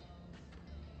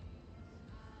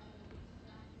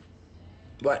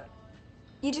 What?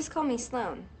 You just called me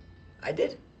Sloane. I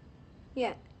did?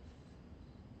 Yeah.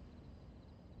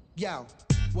 Yo,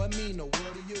 what mean the world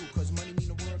to you? Cause money mean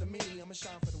the world to me. I'ma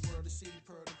shine for the world to see.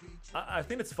 I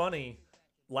think it's funny.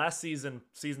 Last season,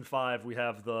 season 5, we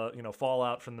have the, you know,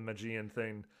 fallout from the Magian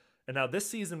thing. And now this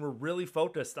season, we're really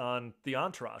focused on the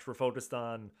Entourage. We're focused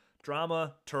on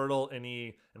drama, Turtle, and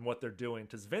E, and what they're doing.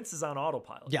 Because Vince is on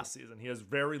autopilot this season. He has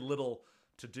very little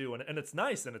to do. And it's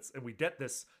nice. And we get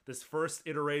this first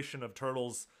iteration of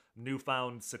Turtle's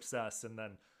newfound success. And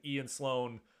then E and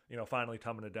Sloane, you know, finally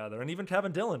coming together. And even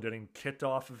Kevin Dillon getting kicked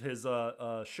off of his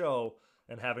show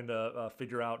and having to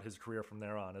figure out his career from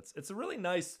there on. It's a really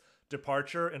nice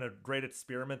departure and a great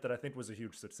experiment that I think was a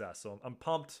huge success. So I'm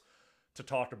pumped to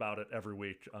talk about it every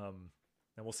week. And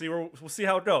we'll see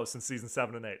how it goes in season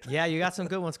 7 and 8. Yeah, you got some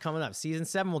good ones coming up. Season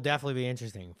 7 will definitely be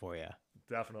interesting for you.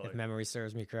 Definitely. If memory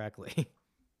serves me correctly.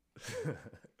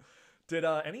 Did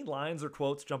any lines or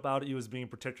quotes jump out at you as being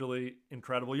particularly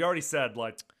incredible? You already said,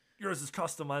 like, yours is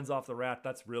custom, mine's off the rack.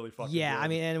 That's really fucking good. I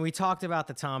mean, and we talked about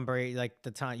the Tom Brady, like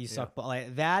the time you suck, but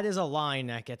like that is a line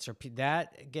that gets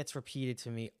repeated to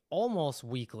me almost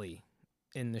weekly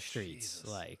in the streets. Jesus.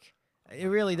 Like it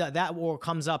really does. That war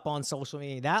comes up on social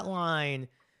media. That line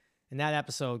in that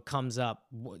episode comes up.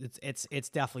 It's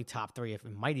definitely top 3. If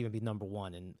it might even be number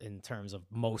 1 in terms of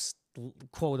most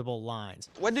quotable lines.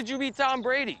 When did you meet Tom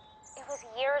Brady? It was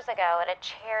years ago at a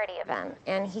charity event,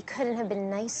 and he couldn't have been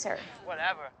nicer.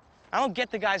 Whatever. I don't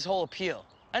get the guy's whole appeal.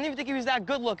 I didn't even think he was that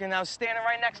good looking, and I was standing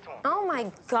right next to him. Oh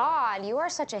my God, you are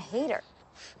such a hater.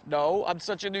 No, I'm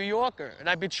such a New Yorker, and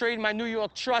I betrayed my New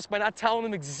York trust by not telling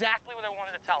him exactly what I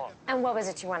wanted to tell him. And what was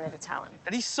it you wanted to tell him?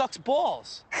 That he sucks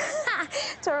balls.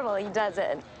 Turtle, he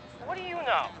doesn't. What do you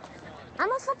know? I'm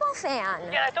a football fan.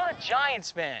 Yeah, I thought a Giants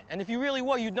fan. And if you really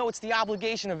were, you'd know it's the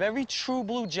obligation of every true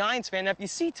blue Giants fan that if you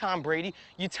see Tom Brady,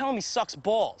 you tell him he sucks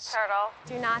balls. Turtle,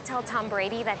 do not tell Tom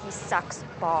Brady that he sucks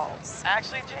balls.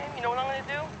 Actually, Jane, you know what I'm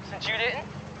gonna do? Since you didn't?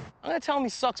 I'm gonna tell him he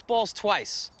sucks balls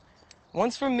twice.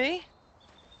 One's from me,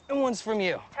 and one's from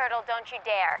you. Turtle, don't you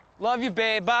dare. Love you,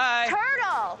 babe. Bye.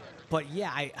 Turtle! But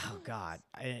yeah, oh God.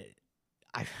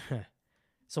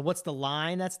 So what's the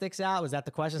line that sticks out? Was that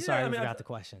the question? Sorry, I forgot the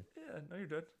question. Yeah, no, you're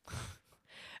good.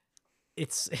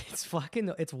 It's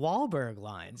Wahlberg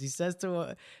lines. He says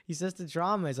to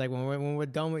Drama, he's like, when we're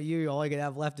done with you, all you can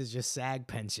have left is just SAG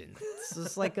pension. It's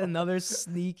just like another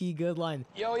sneaky good line.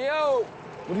 Yo, yo.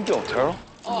 What are you doing, Turtle?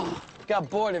 Oh, got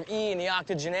bored of E and the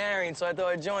octogenarian, so I thought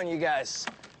I'd join you guys.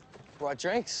 Brought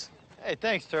drinks. Hey,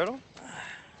 thanks, Turtle.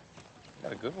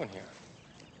 Got a good one here.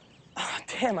 Oh,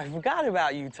 damn, I forgot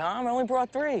about you, Tom. I only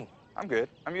brought 3. I'm good.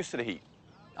 I'm used to the heat.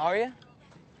 Are you?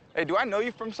 Hey, do I know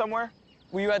you from somewhere?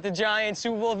 Were you at the Giants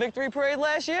Super Bowl victory parade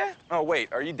last year? Oh,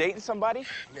 wait, are you dating somebody?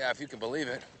 Yeah, if you can believe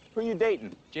it. Who are you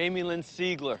dating? Jamie Lynn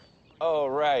Siegler. Oh,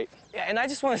 right. Yeah, and I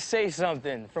just want to say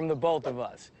something from the both of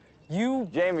us.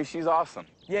 Jamie, she's awesome.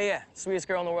 Yeah, sweetest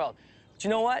girl in the world. But you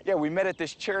know what? Yeah, we met at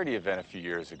this charity event a few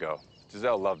years ago.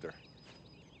 Giselle loved her.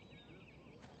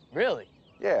 Really?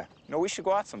 Yeah. No, we should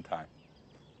go out sometime.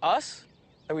 Us?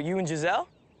 Like with you and Giselle?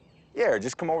 Yeah,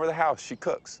 just come over to the house. She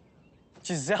cooks.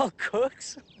 Giselle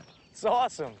cooks? It's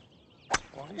awesome.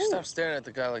 Why don't you stop staring at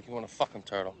the guy like you want to fuck him,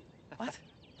 Turtle? What?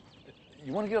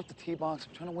 You want to get off the tee box?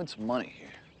 I'm trying to win some money here.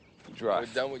 We're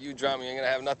done with you drama. You ain't gonna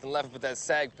have nothing left but that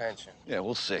SAG pension. Yeah,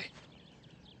 we'll see.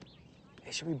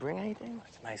 Hey, should we bring anything? Like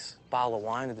a nice bottle of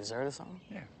wine or dessert or something?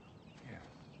 Yeah.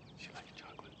 She likes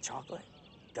chocolate. Chocolate?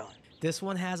 Done. This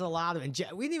one has a lot of, and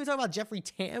we didn't even talk about Jeffrey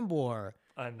Tambor.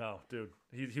 I know, dude.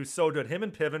 He was so good. Him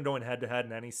and Piven going head to head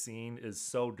in any scene is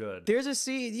so good. There's a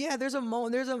scene, yeah. There's a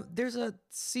moment. There's a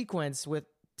sequence with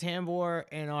Tambor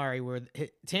and Ari where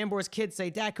Tambor's kids say,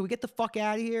 "Dad, can we get the fuck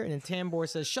out of here?" And then Tambor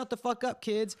says, "Shut the fuck up,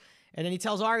 kids." And then he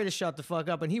tells Ari to shut the fuck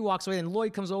up, and he walks away. And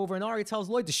Lloyd comes over, and Ari tells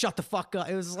Lloyd to shut the fuck up.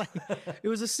 It was like, it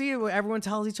was a scene where everyone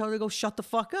tells each other to go shut the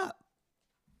fuck up.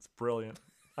 It's brilliant.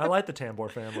 I like the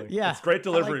Tambor family. Yeah, it's great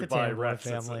delivery like the by Tambor Rex.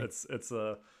 family. It's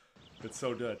so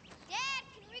good. Dad,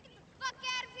 can we get the fuck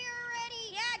out of here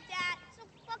already? Yeah, Dad. It's so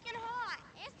fucking hot.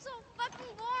 It's so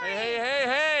fucking boring.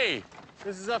 Hey!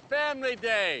 This is a family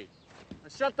day. Now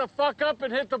shut the fuck up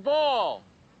and hit the ball.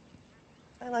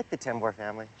 I like the Tambor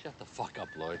family. Shut the fuck up,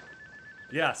 Lloyd.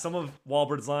 Yeah, some of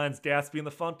Wahlberg's lines, Gatsby and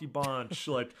the Funky Bunch,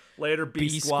 like later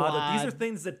B Squad. These are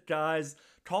things that guys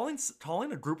calling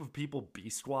a group of people B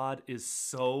Squad is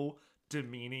so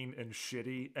demeaning and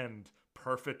shitty and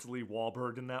perfectly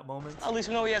Wahlberg in that moment. At least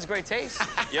we know he has great taste.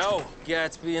 Yo,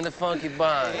 Gatsby and the Funky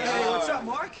Bunch. Hey, what's up,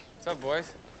 Mark? What's up,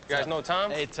 boys? You guys know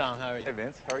Tom? Hey, Tom, how are you? Hey,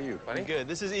 Vince, how are you? Buddy? Good.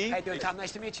 This is E. How you doing, Tom?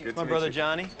 Nice to meet you. Good My to brother meet you.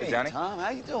 Johnny. Hey, Johnny. Tom, how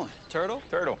you doing? Turtle.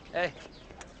 Turtle. Hey.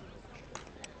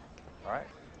 All right.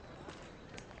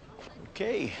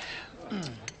 Okay.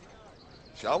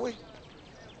 Shall we?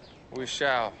 We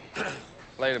shall.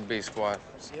 Later, B Squad.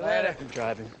 See you later. I'm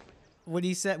driving. What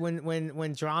he said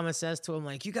when Drama says to him,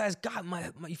 like, "You guys got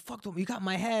my you fucked with me, you got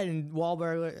my head," and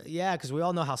Wahlberg, yeah, because we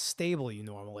all know how stable you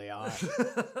normally are. He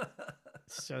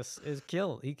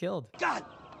killed. God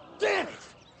damn it!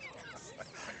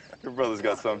 Your brother's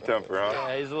got some temper, huh?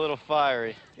 Yeah, he's a little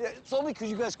fiery. Yeah, it's only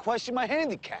because you guys questioned my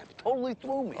handicap. It totally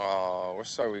threw me. Oh, we're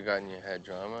sorry we got in your head,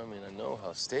 Drama. I mean, I know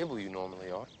how stable you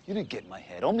normally are. You didn't get in my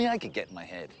head. Only I could get in my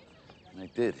head. And I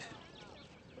did.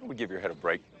 Why don't we give your head a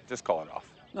break? Just call it off.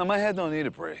 No, my head don't need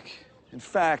a break. In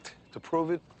fact, to prove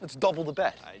it, let's double the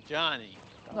bet. Hey, Johnny.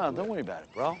 No, don't worry about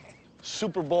it, bro.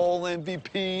 Super Bowl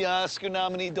MVP, Oscar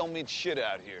nominee, don't mean shit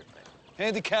out here.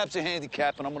 Handicap's a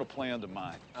handicap, and I'm gonna play under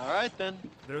mine. All right, then.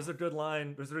 There's a good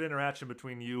line. There's a good interaction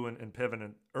between you and Piven,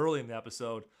 and early in the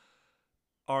episode,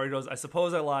 Ari goes, "I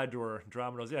suppose I lied to her."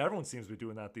 Drama goes, "Yeah, everyone seems to be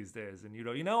doing that these days." And you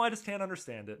go, I just can't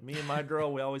understand it. Me and my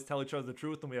girl, we always tell each other the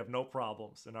truth, and we have no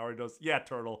problems. And Ari goes, "Yeah,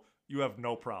 Turtle, you have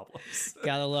no problems."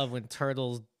 Gotta love when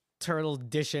Turtle's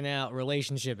dishing out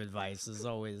relationship advice is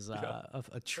always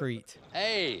a treat.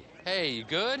 Hey, you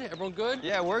good? Everyone good?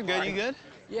 Yeah, we're good. You good?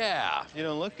 Yeah. You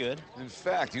don't look good. In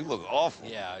fact, you look awful.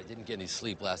 Yeah, I didn't get any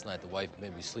sleep last night. The wife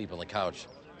made me sleep on the couch.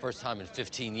 First time in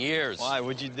 15 years. Why?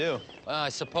 What'd you do? I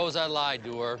suppose I lied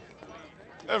to her.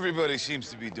 Everybody seems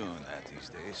to be doing that these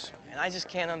days. And I just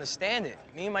can't understand it.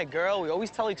 Me and my girl, we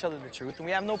always tell each other the truth, and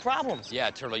we have no problems. Yeah,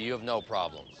 Turtle, you have no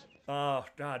problems. Oh,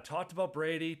 God. Talked about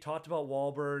Brady, talked about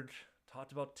Wahlberg,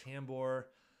 talked about Tambor.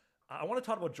 I want to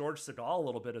talk about George Segal a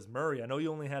little bit as Murray. I know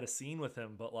you only had a scene with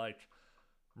him, but, like,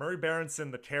 Murray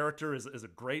Berenson, the character, is a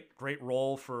great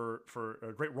role for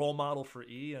a great role model for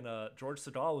E. And George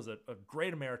Segal was a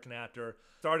great American actor.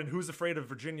 Starred in Who's Afraid of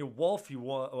Virginia Woolf. He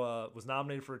was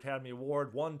nominated for Academy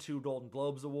Award, won 2 Golden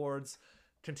Globes Awards.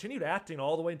 Continued acting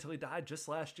all the way until he died just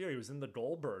last year. He was in The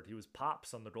Goldberg. He was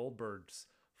Pops on The Goldbergs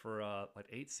for like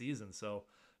 8 seasons. So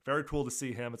very cool to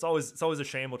see him. It's always a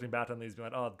shame looking back on these, being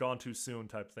like, oh, gone too soon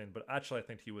type thing. But actually, I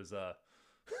think he was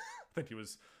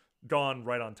gone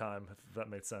right on time, if that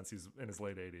made sense. He's in his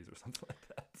late 80s or something like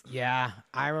that. Yeah,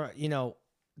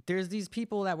 there's these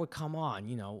people that would come on,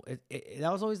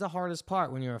 that was always the hardest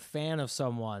part when you're a fan of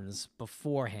someone's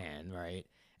beforehand, right?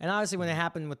 And obviously when it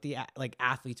happened with the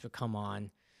athletes would come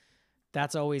on,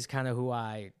 that's always kind of who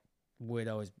I would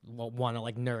always want to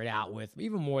nerd out with,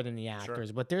 even more than the actors.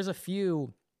 Sure. But there's a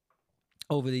few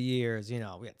over the years, we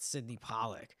had Sidney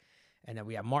Pollack, and then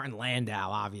we have Martin Landau,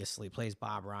 obviously plays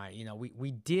Bob Ryan.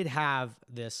 We did have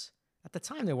this at the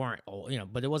time. They weren't old,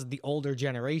 but it was the older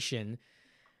generation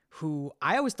who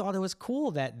I always thought it was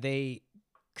cool that they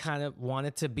kind of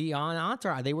wanted to be on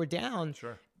Entourage. They were down.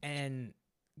 Sure. And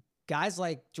guys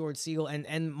like George Siegel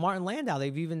and Martin Landau,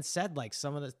 they've even said like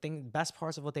some of the best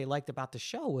parts of what they liked about the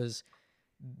show was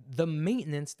the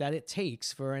maintenance that it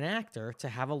takes for an actor to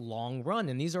have a long run.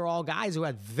 And these are all guys who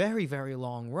had very, very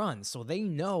long runs. So they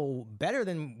know better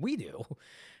than we do,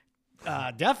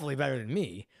 definitely better than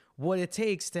me, what it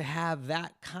takes to have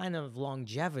that kind of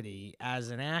longevity as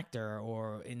an actor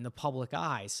or in the public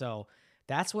eye. So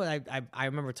that's what I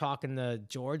remember talking to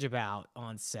George about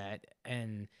on set.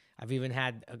 And I've even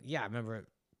had, I remember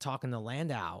talking to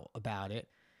Landau about it.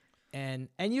 And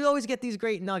you always get these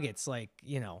great nuggets, like,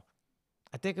 you know,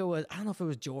 I think it was, I don't know if it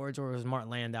was George or it was Martin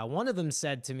Landau. One of them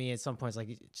said to me at some point, like,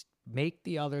 just make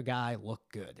the other guy look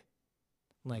good.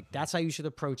 Like, that's how you should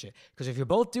approach it. Because if you're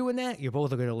both doing that, you're both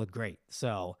going to look great.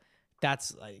 So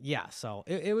that's, so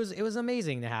it was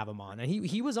amazing to have him on. And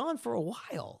he was on for a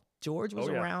while. George was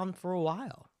around for a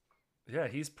while. Yeah,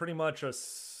 he's pretty much a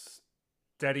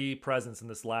steady presence in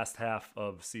this last half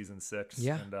of season 6.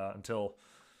 Yeah. And until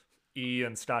E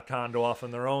and Scott Conn go off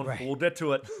on their own, we'll get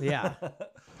to it. Yeah.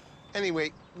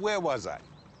 Anyway, where was I?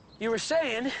 You were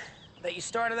saying that you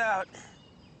started out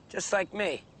just like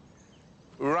me.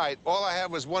 Right. All I had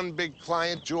was one big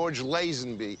client, George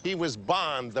Lazenby. He was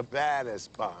Bond, the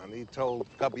baddest Bond. He told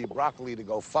Cubby Broccoli to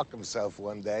go fuck himself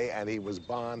one day, and he was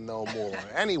Bond no more.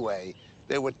 Anyway,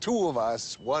 there were 2 of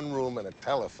us, 1 room, and a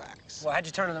telefax. Well, how'd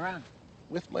you turn it around?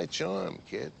 With my charm,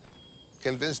 kid.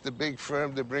 Convinced the big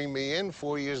firm to bring me in.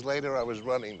 4 years later, I was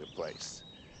running the place.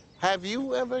 Have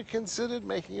you ever considered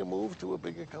making a move to a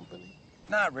bigger company?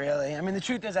 Not really. I mean, the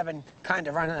truth is I've been kind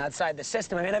of running outside the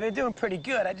system. I mean, I've been doing pretty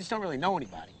good. I just don't really know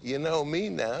anybody. You know me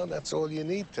now. That's all you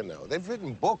need to know. They've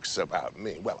written books about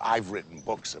me. Well, I've written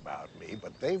books about me,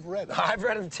 but they've read them. I've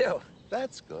read them, too.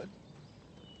 That's good.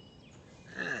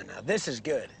 Now, this is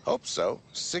good. Hope so.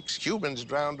 6 Cubans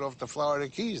drowned off the Florida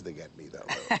Keys to get me,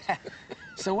 though.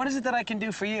 So what is it that I can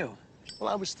do for you? Well,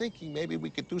 I was thinking maybe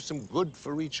we could do some good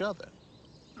for each other.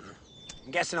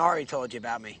 I'm guessing Ari told you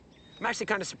about me. I'm actually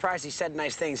kind of surprised he said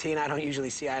nice things. He and I don't usually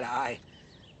see eye to eye.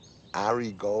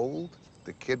 Ari Gold,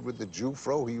 the kid with the Jew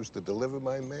fro who used to deliver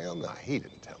my mail? No, he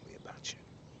didn't tell me about you.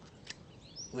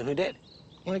 Well, who did?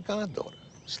 My goddaughter,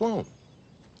 Sloane.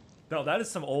 No, that is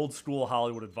some old school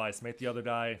Hollywood advice. Make the other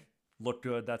guy look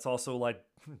good. That's also like,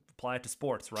 apply it to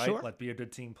sports, right? Sure. Like, be a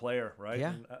good team player, right?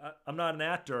 Yeah. And I'm not an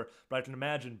actor, but I can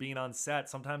imagine being on set.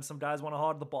 Sometimes some guys want to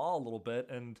hog the ball a little bit,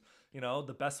 and you know,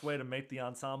 the best way to make the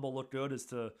ensemble look good is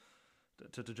to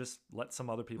just let some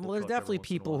other people. Well, there's cook definitely every once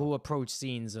in a people while. who approach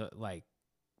scenes like,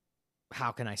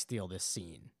 how can I steal this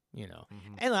scene? You know,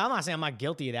 and I'm not saying I'm not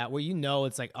guilty of that. Where you know,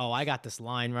 it's like, oh, I got this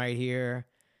line right here.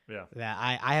 Yeah. That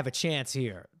I have a chance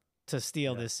here to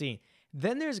steal this scene.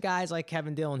 Then there's guys like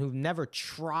Kevin Dillon who've never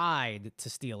tried to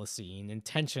steal a scene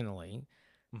intentionally,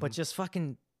 but just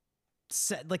fucking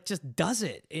just does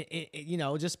it, you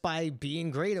know, just by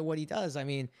being great at what he does. I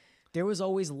mean, there was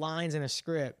always lines in a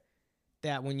script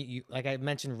that when you like I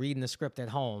mentioned reading the script at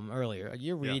home earlier,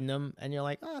 you're reading them and you're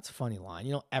like, oh, that's a funny line.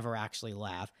 You don't ever actually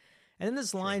laugh. And then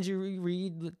there's lines you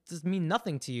read that just mean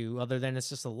nothing to you other than it's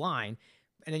just a line.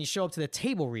 And then you show up to the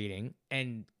table reading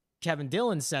and Kevin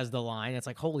Dillon says the line. It's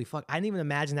like, holy fuck, I didn't even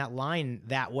imagine that line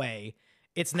that way.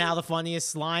 It's now the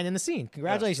funniest line in the scene.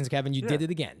 Congratulations, Kevin. You did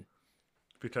it again.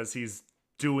 Because he's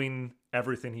doing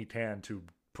everything he can to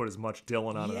put as much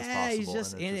Dillon on it as possible. Yeah, he's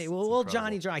just in it. Well, incredible.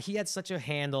 Johnny Drama, he had such a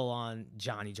handle on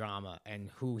Johnny Drama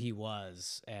and who he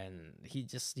was. And he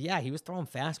just, he was throwing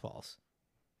fastballs.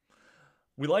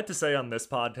 We like to say on this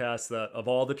podcast that of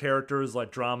all the characters,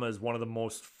 like, Drama is one of the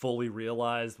most fully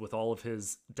realized with all of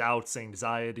his doubts,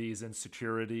 anxieties,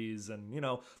 insecurities. And, you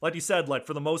know, like you said, like,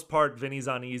 for the most part, Vinny's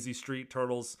on easy street,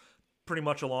 Turtle's pretty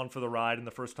much along for the ride in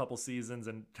the first couple seasons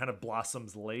and kind of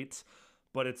blossoms late.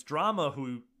 But it's Drama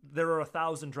who, there are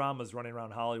 1,000 dramas running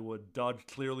around Hollywood. Doug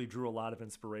clearly drew a lot of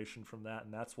inspiration from that,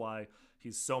 and that's why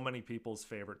he's so many people's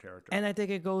favorite character. And I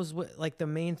think it goes with, like, the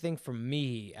main thing for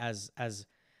me as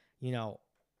you know,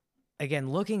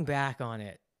 again, looking back on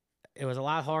it, it was a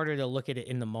lot harder to look at it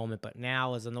in the moment, but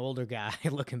now as an older guy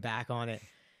looking back on it,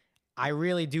 I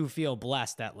really do feel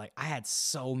blessed that, like, I had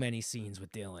so many scenes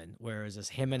with Dillon where it was just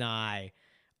him and I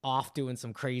off doing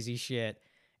some crazy shit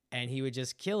and he would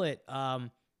just kill it.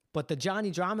 But the Johnny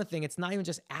Drama thing, it's not even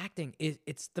just acting.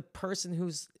 It's the person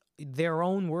who's their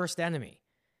own worst enemy.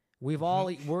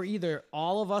 We're either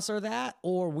all of us are that,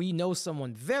 or we know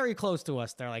someone very close to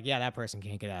us. They're like, yeah, that person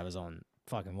can't get out of his own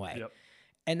fucking way. Yep.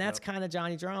 And that's kind of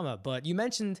Johnny Drama. But you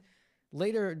mentioned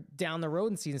later down the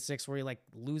road in season 6 where he like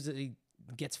loses,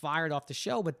 gets fired off the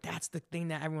show. But that's the thing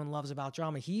that everyone loves about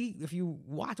Drama. If you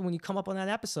watch, when you come up on that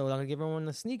episode, I'm going to give everyone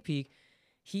a sneak peek,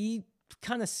 he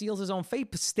kind of seals his own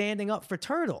fate standing up for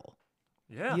Turtle.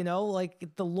 Yeah. You know,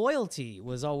 like the loyalty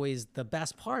was always the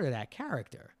best part of that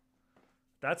character.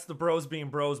 That's the bros being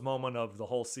bros moment of the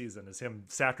whole season, is him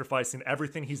sacrificing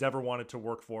everything he's ever wanted to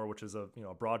work for, which is a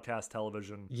broadcast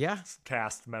television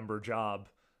cast member job,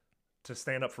 to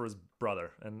stand up for his brother.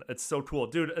 And it's so cool,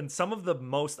 dude. And some of the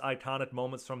most iconic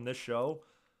moments from this show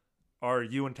are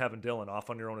you and Kevin Dillon off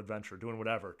on your own adventure, doing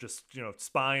whatever, just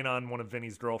spying on one of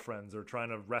Vinny's girlfriends, or trying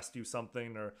to rescue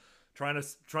something, or trying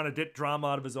to get drama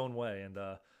out of his own way. And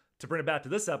to bring it back to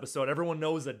this episode, everyone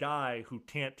knows a guy who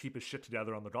can't keep his shit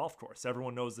together on the golf course.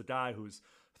 Everyone knows the guy who's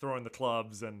throwing the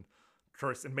clubs and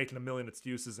making a million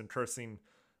excuses and cursing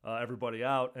everybody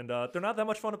out. And they're not that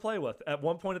much fun to play with. At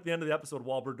one point at the end of the episode,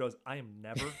 Wahlberg goes, "I am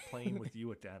never playing with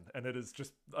you again." And it is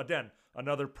just, again,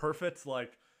 another perfect,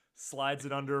 slides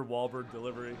it under Wahlberg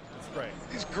delivery. It's great.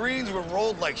 These greens were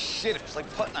rolled like shit. It was like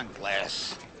putting on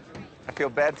glass. I feel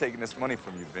bad taking this money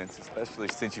from you, Vince, especially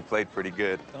since you played pretty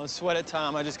good. Don't sweat it,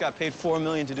 Tom. I just got paid $4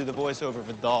 million to do the voiceover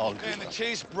for Dog. And the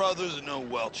Chase brothers are no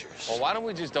Welchers. Well, why don't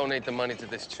we just donate the money to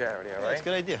this charity, all right? That's a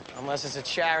good idea. Unless it's a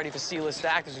charity for C-list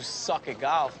actors who suck at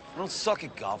golf. I don't suck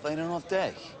at golf. I ain't an off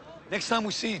day. Next time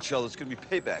we see each other, it's gonna be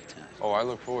payback time. Oh, I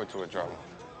look forward to it, Drama.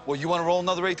 Well, you want to roll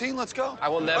another 18? Let's go. I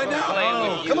will never play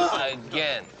with you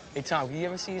again. Hey, Tom, can you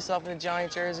ever see yourself in a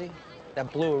Giant jersey?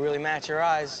 That blue will really match your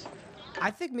eyes. I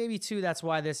think maybe, too, that's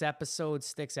why this episode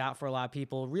sticks out for a lot of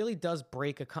people. It really does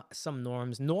break some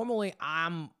norms. Normally,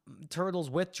 I'm Turtles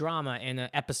with Drama in an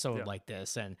episode like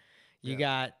this, and you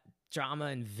got Drama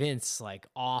and Vince,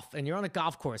 off, and you're on a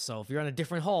golf course, so if you're on a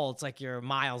different hole, it's like you're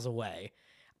miles away.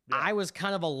 Yeah. I was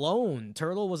kind of alone.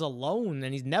 Turtle was alone,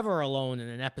 and he's never alone in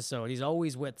an episode. He's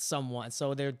always with someone,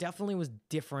 so there definitely was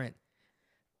different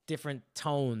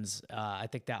tones. I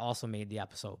think that also made the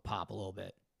episode pop a little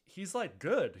bit. He's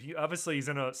good. He's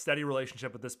in a steady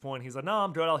relationship at this point. He's like, "No,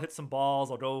 I'm good. I'll hit some balls.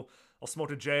 I'll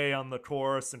smoke a J on the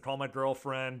course and call my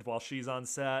girlfriend while she's on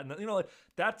set." And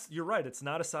you're right. It's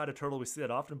not a side of Turtle we see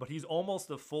that often, but he's almost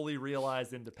a fully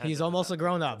realized independent. He's almost a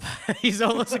grown up. He's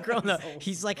almost a grown up.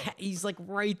 He's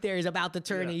right there. He's about to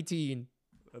turn 18.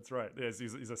 That's right. He's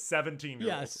a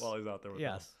 17-year-old while he's out there with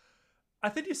them. I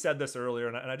think you said this earlier,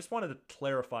 and I just wanted to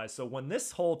clarify. So when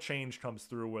this whole change comes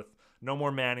through with no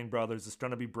more Manning brothers, it's going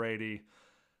to be Brady.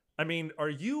 I mean,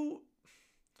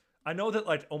 I know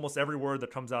that almost every word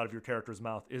that comes out of your character's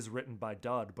mouth is written by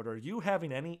Dud, but are you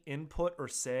having any input or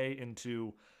say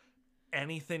into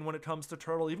anything when it comes to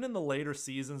Turtle? Even in the later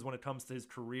seasons when it comes to his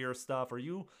career stuff, are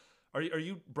you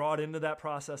brought into that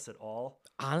process at all?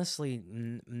 Honestly,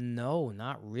 no,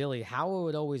 not really. How it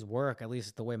would always work, at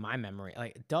least the way my memory,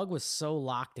 Doug was so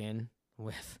locked in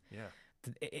with,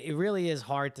 it really is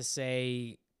hard to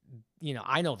say,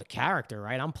 I know the character,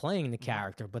 right? I'm playing the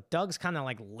character, but Doug's kind of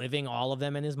living all of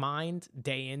them in his mind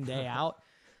day in, day out.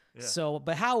 So,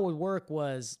 but how it would work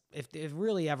was if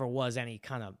really ever was any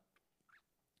kind of,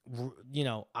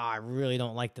 I really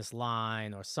don't like this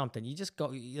line or something, you just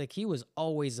go, he was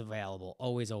always available,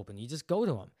 always open. You just go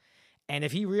to him. And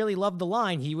if he really loved the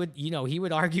line, he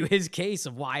would argue his case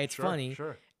of why it's funny.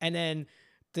 Sure. And then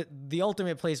the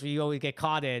ultimate place where you always get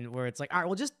caught in, where it's all right,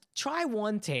 well, just try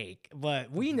one take.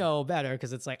 But we know better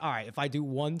because it's all right, if I do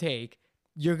one take,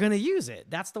 you're going to use it.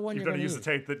 That's the one you're going to use. The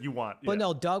take that you want. But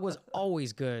no, Doug was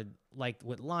always good,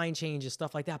 with line changes,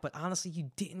 stuff like that. But honestly,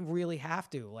 you didn't really have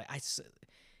to.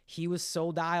 He was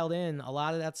so dialed in. A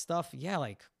lot of that stuff,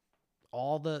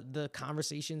 all the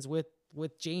conversations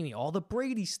with Jamie, all the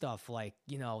Brady stuff,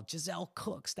 Giselle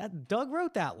Cooks. That Doug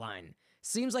wrote that line.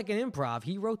 Seems like an improv.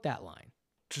 He wrote that line.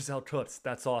 Giselle Cooks.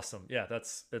 That's awesome. Yeah,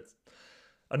 it's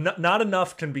not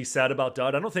enough can be said about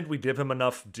Doug. I don't think we give him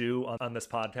enough due on this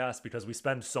podcast because we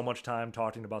spend so much time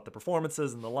talking about the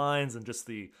performances and the lines and just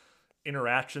the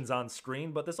interactions on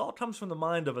screen. But this all comes from the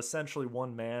mind of essentially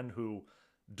one man who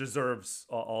deserves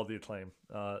all the acclaim.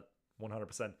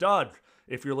 100%. Doug,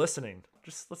 if you're listening,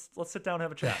 just let's sit down and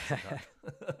have a chat sometime.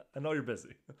 I know you're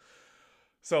busy.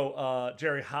 So,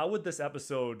 Jerry, how would this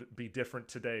episode be different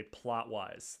today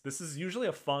plot-wise? This is usually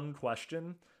a fun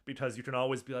question because you can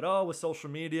always be like, oh, with social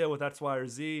media, with X, Y, or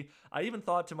Z. I even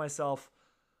thought to myself,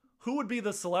 who would be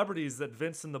the celebrities that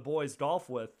Vince and the boys golf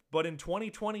with? But in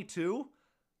 2022,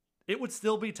 it would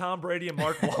still be Tom Brady and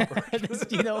Mark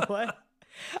Wahlberg. You know what?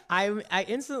 I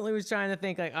instantly was trying to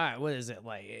think like, all right, what is it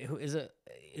like? Who is it?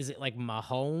 Is it like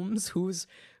Mahomes? Who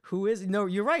is? No,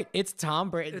 you're right. It's Tom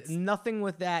Brady. Nothing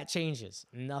with that changes.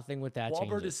 Nothing with that Wahlberg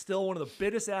changes. is still one of the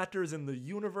biggest actors in the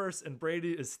universe, and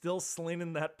Brady is still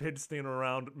slinging that pigskin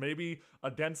around, maybe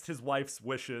against his wife's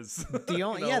wishes. The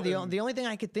only the only thing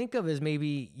I could think of is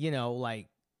maybe like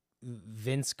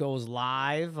Vince goes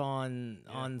live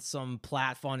on some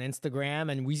platform on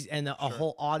Instagram, and a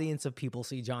whole audience of people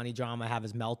see Johnny Drama have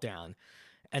his meltdown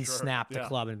and snap the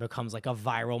club, and it becomes like a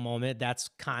viral moment. That's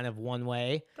kind of one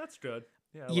way. That's good.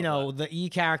 Yeah, the E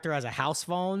character has a house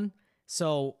phone,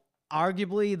 so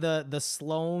arguably the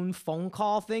Sloan phone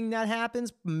call thing that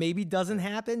happens maybe doesn't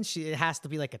happen. It has to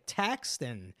be like a text,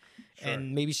 and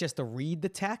maybe she has to read the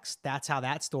text. That's how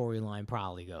that storyline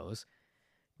probably goes.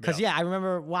 Because I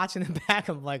remember watching it back.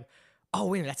 I'm like, oh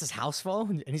wait a minute, that's his house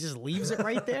phone, and he just leaves it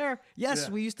right there. Yes,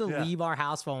 we used to leave our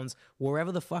house phones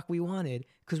wherever the fuck we wanted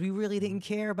because we really didn't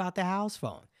care about the house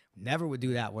phone. Never would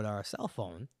do that with our cell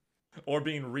phone. Or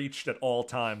being reached at all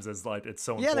times as like it's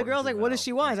so important. Yeah, the girl's like, what does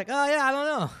she want? He's like, oh yeah, I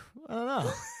don't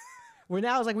know. Where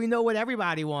now it's like we know what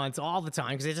everybody wants all the time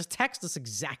because they just text us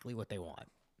exactly what they want.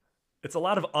 It's a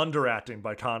lot of underacting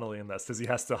by Connolly in this because he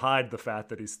has to hide the fact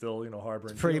that he's still,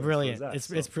 harboring. It's pretty brilliant. It's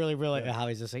pretty brilliant how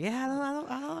he's just like, yeah,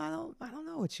 I don't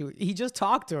know what he just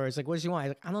talked to her. It's like, what does she want?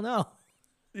 He's like, I don't know.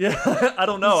 Yeah, I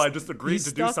don't know. I just agreed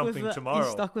to do something tomorrow.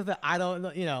 He's stuck with the I don't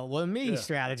know,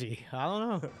 strategy. I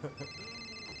don't know.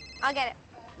 I'll get it.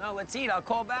 No, let's eat. I'll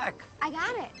call back. I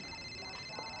got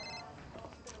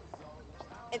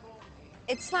it.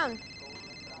 It's Sloan.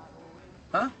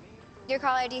 Huh? Your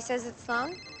call ID says it's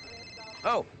Sloan?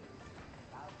 Oh.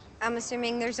 I'm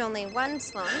assuming there's only one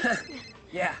Sloan.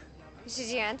 Yeah. Should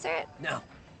you answer it? No.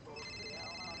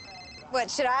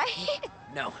 What, should I?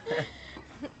 No.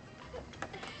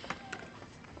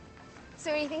 So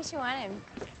what do you think she wanted?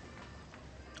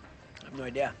 I have no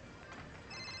idea.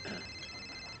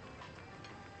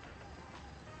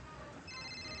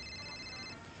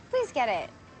 Please get it.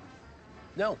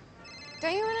 No.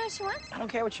 Don't you want to know what she wants? I don't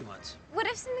care what she wants. What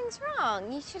if something's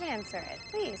wrong? You should answer it,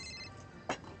 please.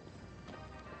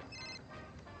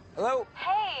 Hello?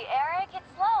 Hey, Eric, it's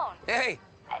Sloan. Hey.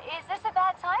 Is this a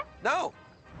bad time? No.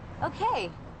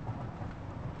 Okay.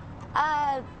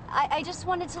 I just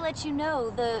wanted to let you know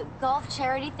the golf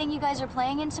charity thing you guys are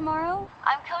playing in tomorrow,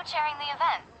 I'm co-chairing the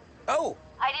event. Oh.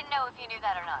 I didn't know if you knew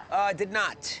that or not. I did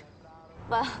not.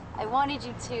 Well, I wanted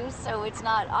you to, so it's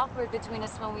not awkward between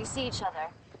us when we see each other.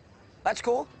 That's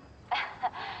cool.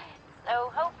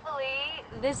 So hopefully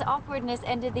this awkwardness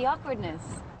ended the awkwardness.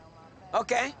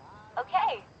 Okay.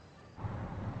 Okay.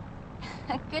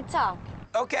 Good talk.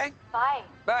 Okay. Bye.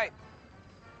 Bye.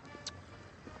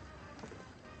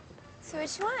 So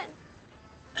what you want?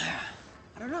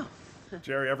 I don't know.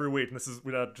 Jerry, every week, and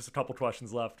we got just a couple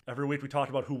questions left. Every week we talk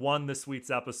about who won this week's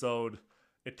episode.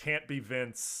 It can't be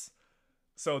Vince.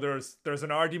 So there's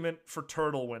an argument for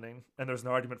Turtle winning, and there's an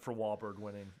argument for Wahlberg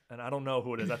winning. And I don't know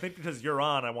who it is. I think because you're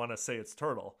on, I want to say it's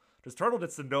Turtle. Because Turtle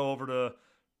gets to go over to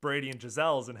Brady and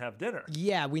Giselle's and have dinner.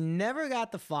 Yeah, we never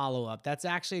got the follow-up. That's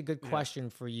actually a good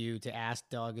question for you to ask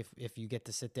Doug if you get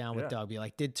to sit down with Doug. Be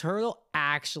like, did Turtle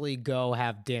actually go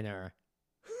have dinner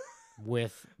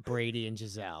with Brady and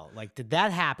Giselle? Like, did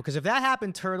that happen? Because if that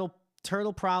happened,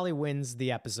 Turtle probably wins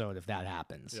the episode if that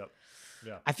happens. Yep.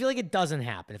 Yeah. I feel like it doesn't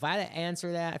happen. If I had to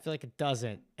answer that, I feel like it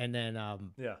doesn't. And then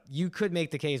you could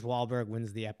make the case Wahlberg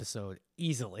wins the episode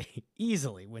easily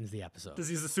wins the episode. Because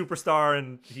he's a superstar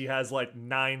and he has like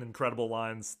 9 incredible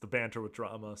lines, the banter with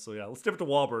drama. So yeah, let's give it to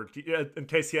Wahlberg in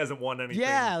case he hasn't won anything.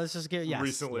 Yeah, let's just get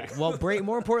recently. Yeah. Well,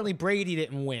 more importantly, Brady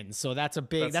didn't win, so that's a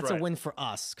right. a win for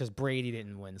us because Brady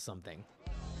didn't win something.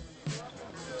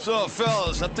 So,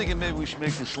 fellas, I'm thinking maybe we should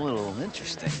make this a little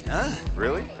interesting, huh?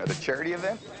 Really? At a charity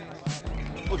event?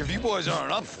 Look, if you boys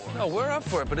aren't up for it. No, we're up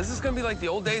for it, but is this gonna be like the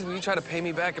old days when you try to pay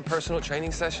me back in personal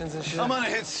training sessions and shit? I'm on a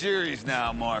hit series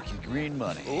now, Marky. Green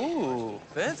money. Ooh,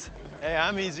 Vince? Hey,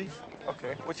 I'm easy.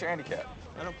 Okay, what's your handicap?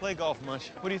 I don't play golf much.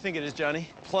 What do you think it is, Johnny?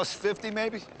 Plus 50,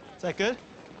 maybe? Is that good?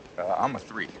 I'm a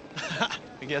 3.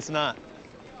 I guess not.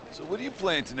 So what are you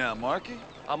playing to now, Marky?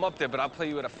 I'm up there, but I'll play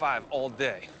you at a 5 all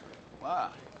day.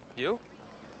 Wow. You?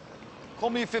 Call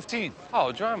me a 15.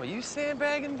 Oh, Drama, you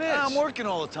sandbagging bitch. Yeah, I'm working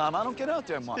all the time. I don't get out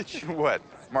there much. What?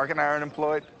 Mark and I are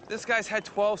unemployed? This guy's had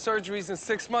 12 surgeries in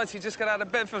 6 months. He just got out of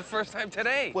bed for the first time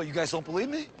today. What, you guys don't believe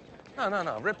me?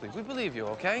 No, Ripley, we believe you,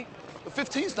 okay? The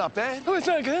 15's not bad. Oh, it's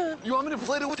not good. You want me to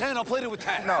play it with 10? I'll play it with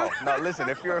 10. No, listen,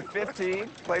 if you're a 15,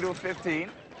 play to a 15.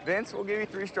 Vince, we'll give you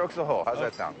 3 strokes a hole. How's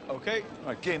that sound? Okay. All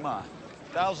right, game on.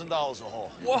 $1,000 a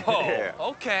hole. Whoa, Yeah.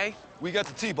 okay. We got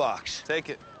the tee box. Take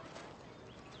it.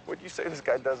 What'd you say this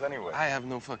guy does anyway? I have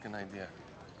no fucking idea.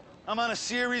 I'm on a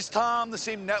series, Tom, the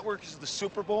same network as the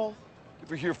Super Bowl. You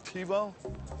ever hear of TiVo?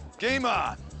 Game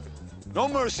on. No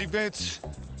mercy, Vince.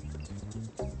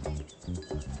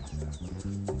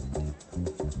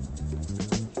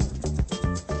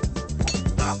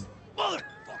 Motherfucker!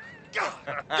 God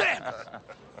damn it!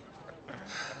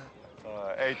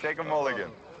 Hey, take a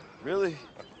mulligan. Really?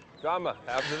 Drama.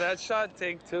 After that shot,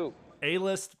 take 2.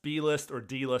 A-list, B-list, or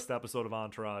D-list episode of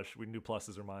Entourage. We can do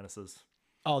pluses or minuses.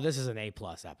 Oh, this is an A+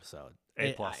 episode.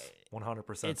 A+,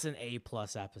 100%. It's an A+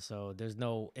 episode. There's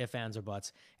no ifs, ands, or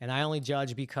buts. And I only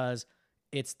judge because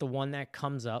it's the one that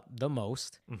comes up the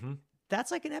most. Mm-hmm. That's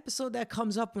like an episode that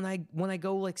comes up when I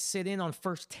go like sit in on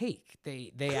First Take.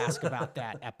 They ask about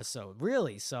that episode,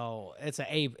 really. So it's an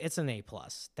A+.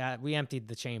 That we emptied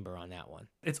the chamber on that one.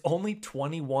 It's only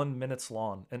 21 minutes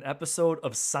long. An episode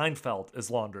of Seinfeld is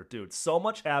longer, dude. So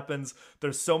much happens.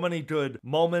 There's so many good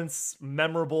moments,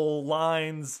 memorable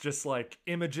lines, just like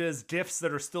images, GIFs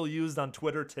that are still used on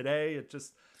Twitter today. It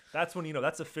just, that's when,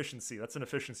 that's efficiency. That's an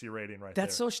efficiency rating right there.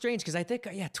 That's so strange because I think,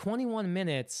 21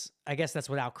 minutes, I guess that's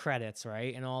without credits,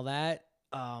 right? And all that.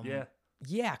 Yeah.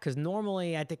 Yeah, because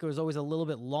normally I think it was always a little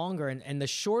bit longer. And the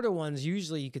shorter ones,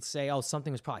 usually you could say, oh,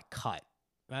 something was probably cut.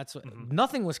 That's what,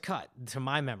 Nothing was cut to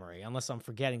my memory, unless I'm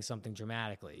forgetting something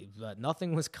dramatically. But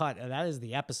nothing was cut. And that is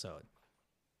the episode.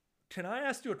 Can I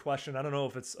ask you a question? I don't know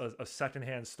if it's a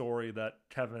secondhand story that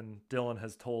Kevin Dillon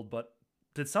has told, but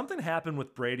did something happen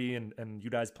with Brady and you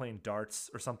guys playing darts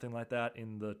or something like that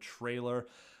in the trailer?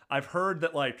 I've heard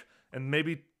that, and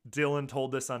maybe Dillon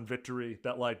told this on Victory,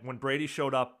 that when Brady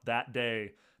showed up that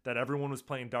day, that everyone was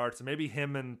playing darts, and maybe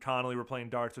him and Connolly were playing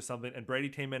darts or something, and Brady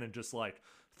came in and just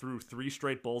threw 3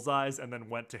 straight bullseyes and then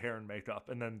went to hair and makeup.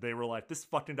 And then they were like, this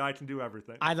fucking guy can do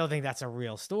everything. I don't think that's a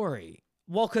real story.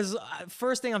 Well, because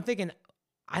first thing I'm thinking,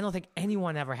 I don't think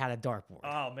anyone ever had a dartboard.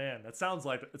 Oh, man. That sounds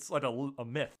like it's like a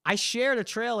myth. I shared a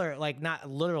trailer, not a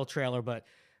literal trailer, but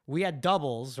we had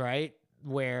doubles, right?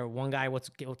 Where one guy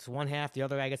gets one half, the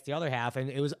other guy gets the other half. And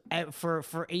it was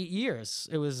for 8 years.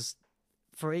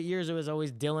 For 8 years, it was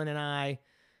always Dylan and I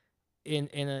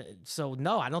so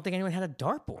no, I don't think anyone had a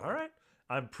dartboard. All right.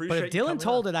 I appreciate But if Dylan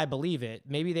told it, I believe it.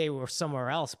 Maybe they were somewhere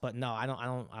else, but no, I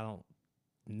don't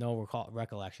no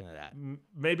recollection of that.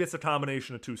 Maybe it's a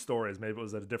combination of 2 stories. Maybe it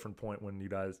was at a different point when you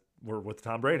guys were with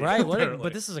Tom Brady. Right.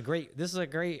 But this is a great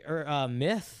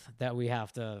myth that we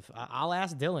have to. I'll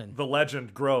ask Dylan. The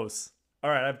legend grows. All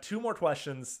right. I have 2 more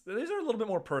questions. These are a little bit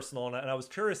more personal, and I was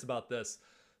curious about this.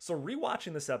 So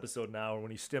rewatching this episode now,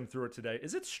 when you skim through it today,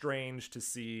 is it strange to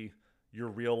see your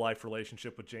real life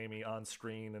relationship with Jamie on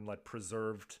screen and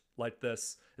preserved like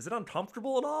this? Is it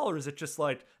uncomfortable at all, or is it just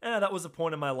that was a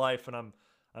point in my life and I'm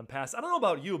past? I don't know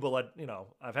about you, but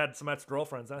I've had some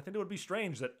ex-girlfriends, and I think it would be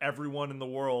strange that everyone in the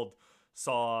world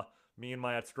saw me and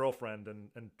my ex-girlfriend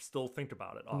and still think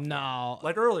about it often. No.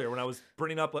 Like earlier when I was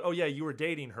bringing up, oh yeah, you were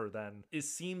dating her then. It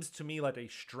seems to me like a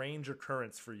strange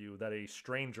occurrence for you that a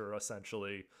stranger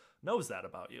essentially knows that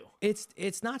about you.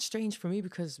 It's not strange for me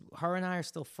because her and I are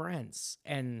still friends.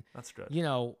 And that's good.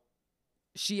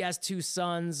 She has 2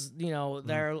 sons,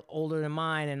 they're older than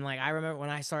mine. And I remember when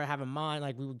I started having mine,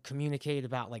 we would communicate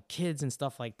about kids and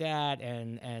stuff like that.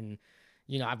 And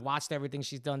I've watched everything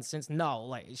she's done since.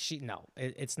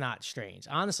 It's not strange.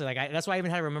 Honestly, that's why I even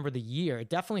had to remember the year. It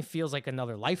definitely feels like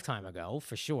another lifetime ago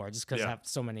for sure, just because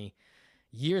so many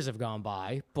years have gone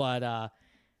by. But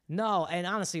no, and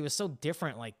honestly, it was so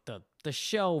different. The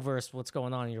show versus what's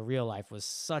going on in your real life was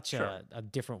such a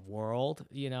different world,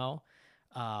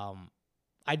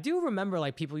 I do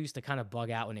remember people used to kind of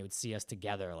bug out when they would see us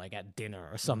together, at dinner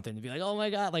or something, to be like, oh my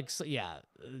God.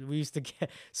 We used to get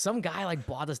some guy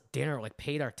bought us dinner,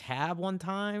 paid our tab one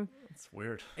time. It's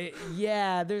weird.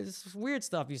 There's weird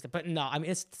stuff used to, but no, I mean,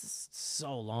 it's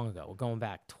so long ago. We're going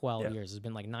back 12 years. There's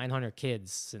been 900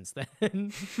 kids since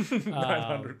then.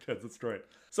 900 kids. That's great.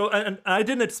 So, and I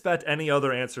didn't expect any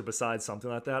other answer besides something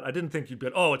like that. I didn't think you'd be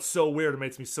like, oh, it's so weird. It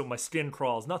makes me my skin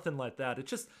crawls. Nothing like that.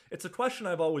 It's a question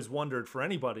I've always wondered for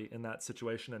anybody in that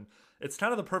situation. And it's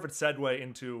kind of the perfect segue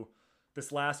into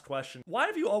this last question. Why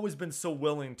have you always been so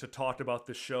willing to talk about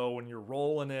this show and your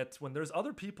role in it when there's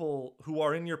other people who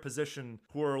are in your position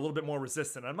who are a little bit more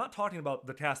resistant? I'm not talking about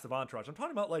the cast of Entourage. I'm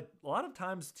talking about a lot of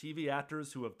times TV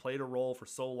actors who have played a role for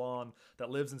so long that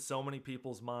lives in so many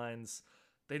people's minds.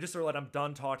 They just are I'm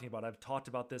done talking about it. I've talked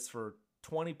about this for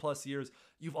 20 plus years.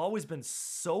 You've always been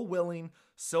so willing,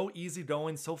 so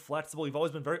easygoing, so flexible. You've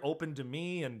always been very open to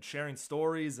me and sharing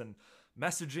stories and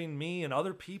messaging me and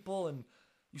other people. And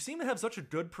you seem to have such a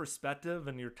good perspective,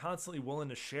 and you're constantly willing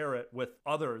to share it with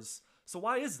others So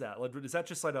why is that? Like, is that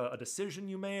just like a decision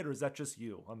you made, or is that just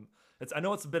you? I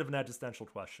know it's a bit of an existential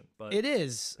question, but it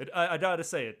is. I gotta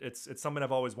say it's something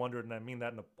I've always wondered, and I mean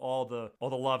that in all the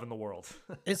love in the world.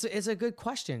 It's a good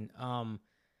question.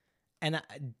 And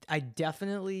I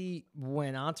definitely,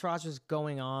 when Entourage was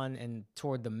going on and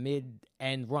toward the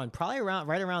mid-end run, probably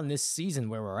right around this season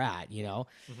where we're at, you know,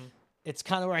 it's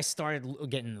kind of where I started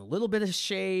getting a little bit of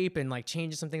shape and like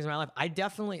changing some things in my life. I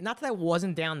definitely, not that I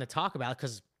wasn't down to talk about it,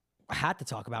 because I had to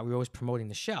talk about it. We were always promoting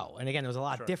the show. And again, it was a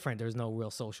lot different. There was no real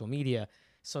social media,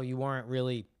 so you weren't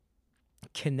really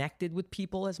connected with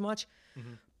people as much.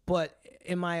 But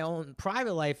in my own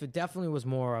private life, it definitely was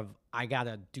more of, I got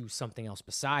to do something else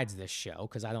besides this show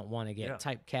because I don't want to get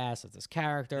typecast as this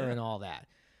character and all that.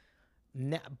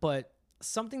 But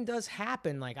something does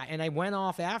happen. Like, I went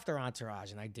off after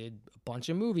Entourage and I did a bunch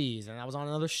of movies and I was on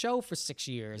another show for 6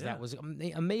 years. That was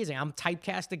amazing. I'm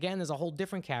typecast again. There's a whole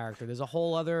different character. There's a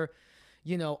whole other,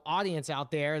 you know, audience out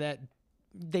there that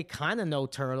they kind of know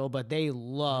Turtle, but they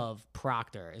love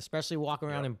Proctor, especially walking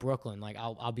around in Brooklyn. Like,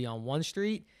 I'll be on one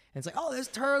street and it's like, oh, there's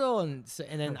Turtle. And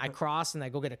then I cross and I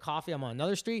go get a coffee. I'm on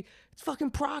another street. It's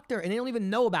fucking Proctor. And they don't even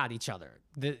know about each other.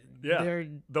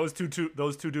 Those two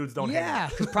dudes don't hang out. Yeah,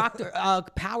 because Proctor,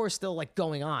 Power's still like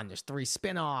going on. There's 3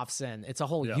 spinoffs and it's a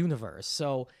whole universe.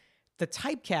 So the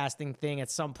typecasting thing at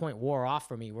some point wore off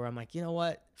for me, where I'm like, you know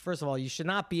what? First of all, you should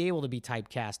not be able to be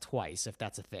typecast twice if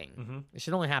that's a thing. It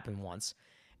should only happen once.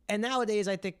 And nowadays,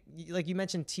 I think, like you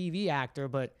mentioned, TV actor,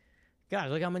 but God,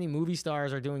 look how many movie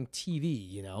stars are doing TV,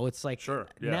 you know? It's like,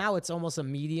 now it's almost a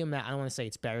medium that, I don't want to say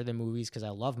it's better than movies because I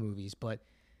love movies, but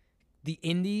the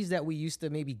indies that we used to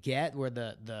maybe get, where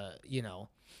the you know,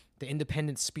 the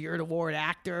Independent Spirit Award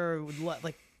actor,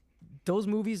 like, those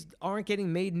movies aren't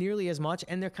getting made nearly as much,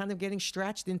 and they're kind of getting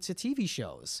stretched into TV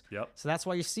shows. So that's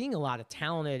why you're seeing a lot of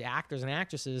talented actors and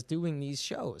actresses doing these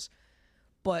shows.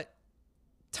 But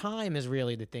time is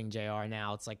really the thing, JR,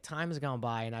 now. It's like time has gone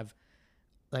by, and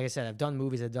like I said, I've done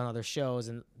movies, I've done other shows,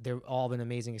 and they've all been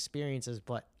amazing experiences,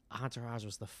 but Entourage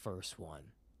was the first one.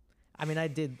 I mean, I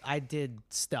did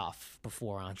stuff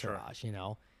before Entourage, you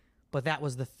know, but that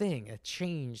was the thing. It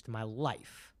changed my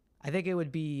life. I think it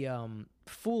would be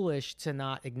foolish to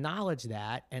not acknowledge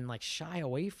that and like shy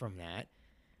away from that.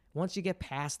 Once you get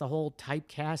past the whole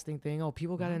typecasting thing, oh,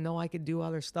 people got to know I could do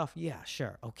other stuff. Yeah,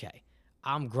 sure. Okay.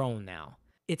 I'm grown now.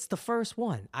 It's the first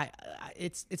one.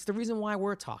 It's the reason why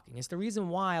we're talking. It's the reason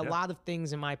why a lot of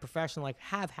things in my profession like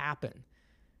have happened.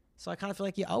 So I kind of feel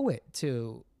like you owe it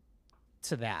to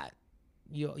that.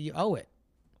 You owe it.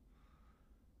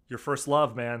 Your first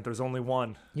love, man. There's only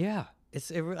one. Yeah.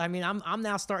 I mean, I'm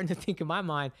now starting to think in my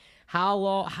mind, how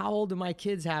old do my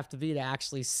kids have to be to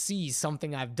actually see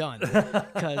something I've done?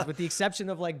 Because with the exception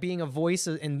of like being a voice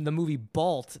in the movie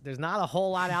Bolt, there's not a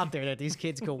whole lot out there that these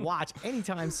kids could watch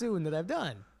anytime soon that I've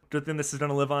done. Good thing this is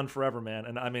going to live on forever, man.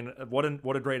 And I mean, what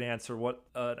a great answer. What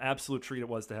an absolute treat it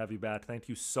was to have you back. Thank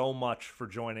you so much for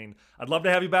joining. I'd love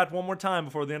to have you back one more time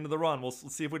before the end of the run. We'll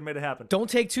see if we can make it happen. Don't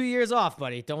take 2 years off,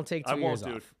 buddy. Don't take 2 years off.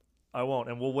 Dude. I won't.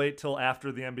 And we'll wait till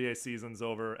after the NBA season's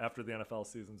over, after the NFL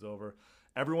season's over.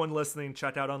 Everyone listening,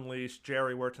 check out Unleashed.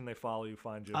 Jerry, where can they follow you,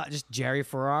 find you? Just Jerry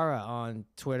Ferrara on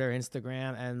Twitter,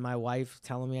 Instagram, and my wife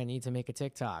telling me I need to make a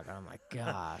TikTok. I'm like,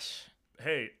 gosh.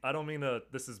 Hey, I don't mean to,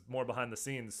 this is more behind the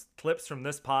scenes. Clips from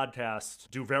this podcast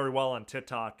do very well on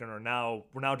TikTok and we're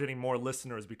now getting more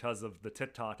listeners because of the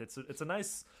TikTok. It's a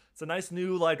nice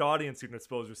new like audience you can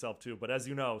expose yourself to. But as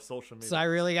you know, social media. So I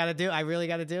really got to do it.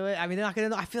 I mean, they're not going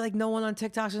to know. I feel like no one on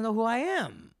TikTok's going to know who I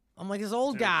am. I'm like this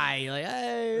old guy. Like,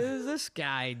 hey, who's this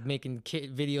guy making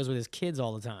videos with his kids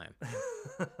all the time?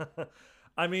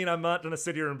 I mean, I'm not going to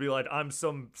sit here and be like, I'm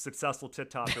some successful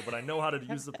TikToker, but I know how to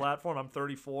use the platform. I'm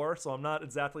 34, so I'm not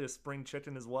exactly a spring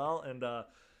chicken as well. And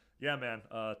yeah, man,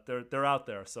 they're out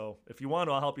there. So if you want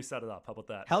to, I'll help you set it up. How about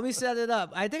that? Help me set it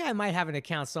up. I think I might have an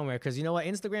account somewhere because you know what?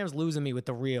 Instagram's losing me with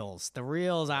the Reels. The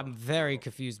Reels I'm very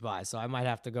confused by, so I might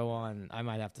have to go on. I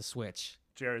might have to switch.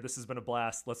 Jerry, this has been a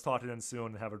blast. Let's talk again soon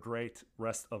and have a great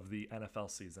rest of the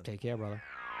NFL season. Take care, brother.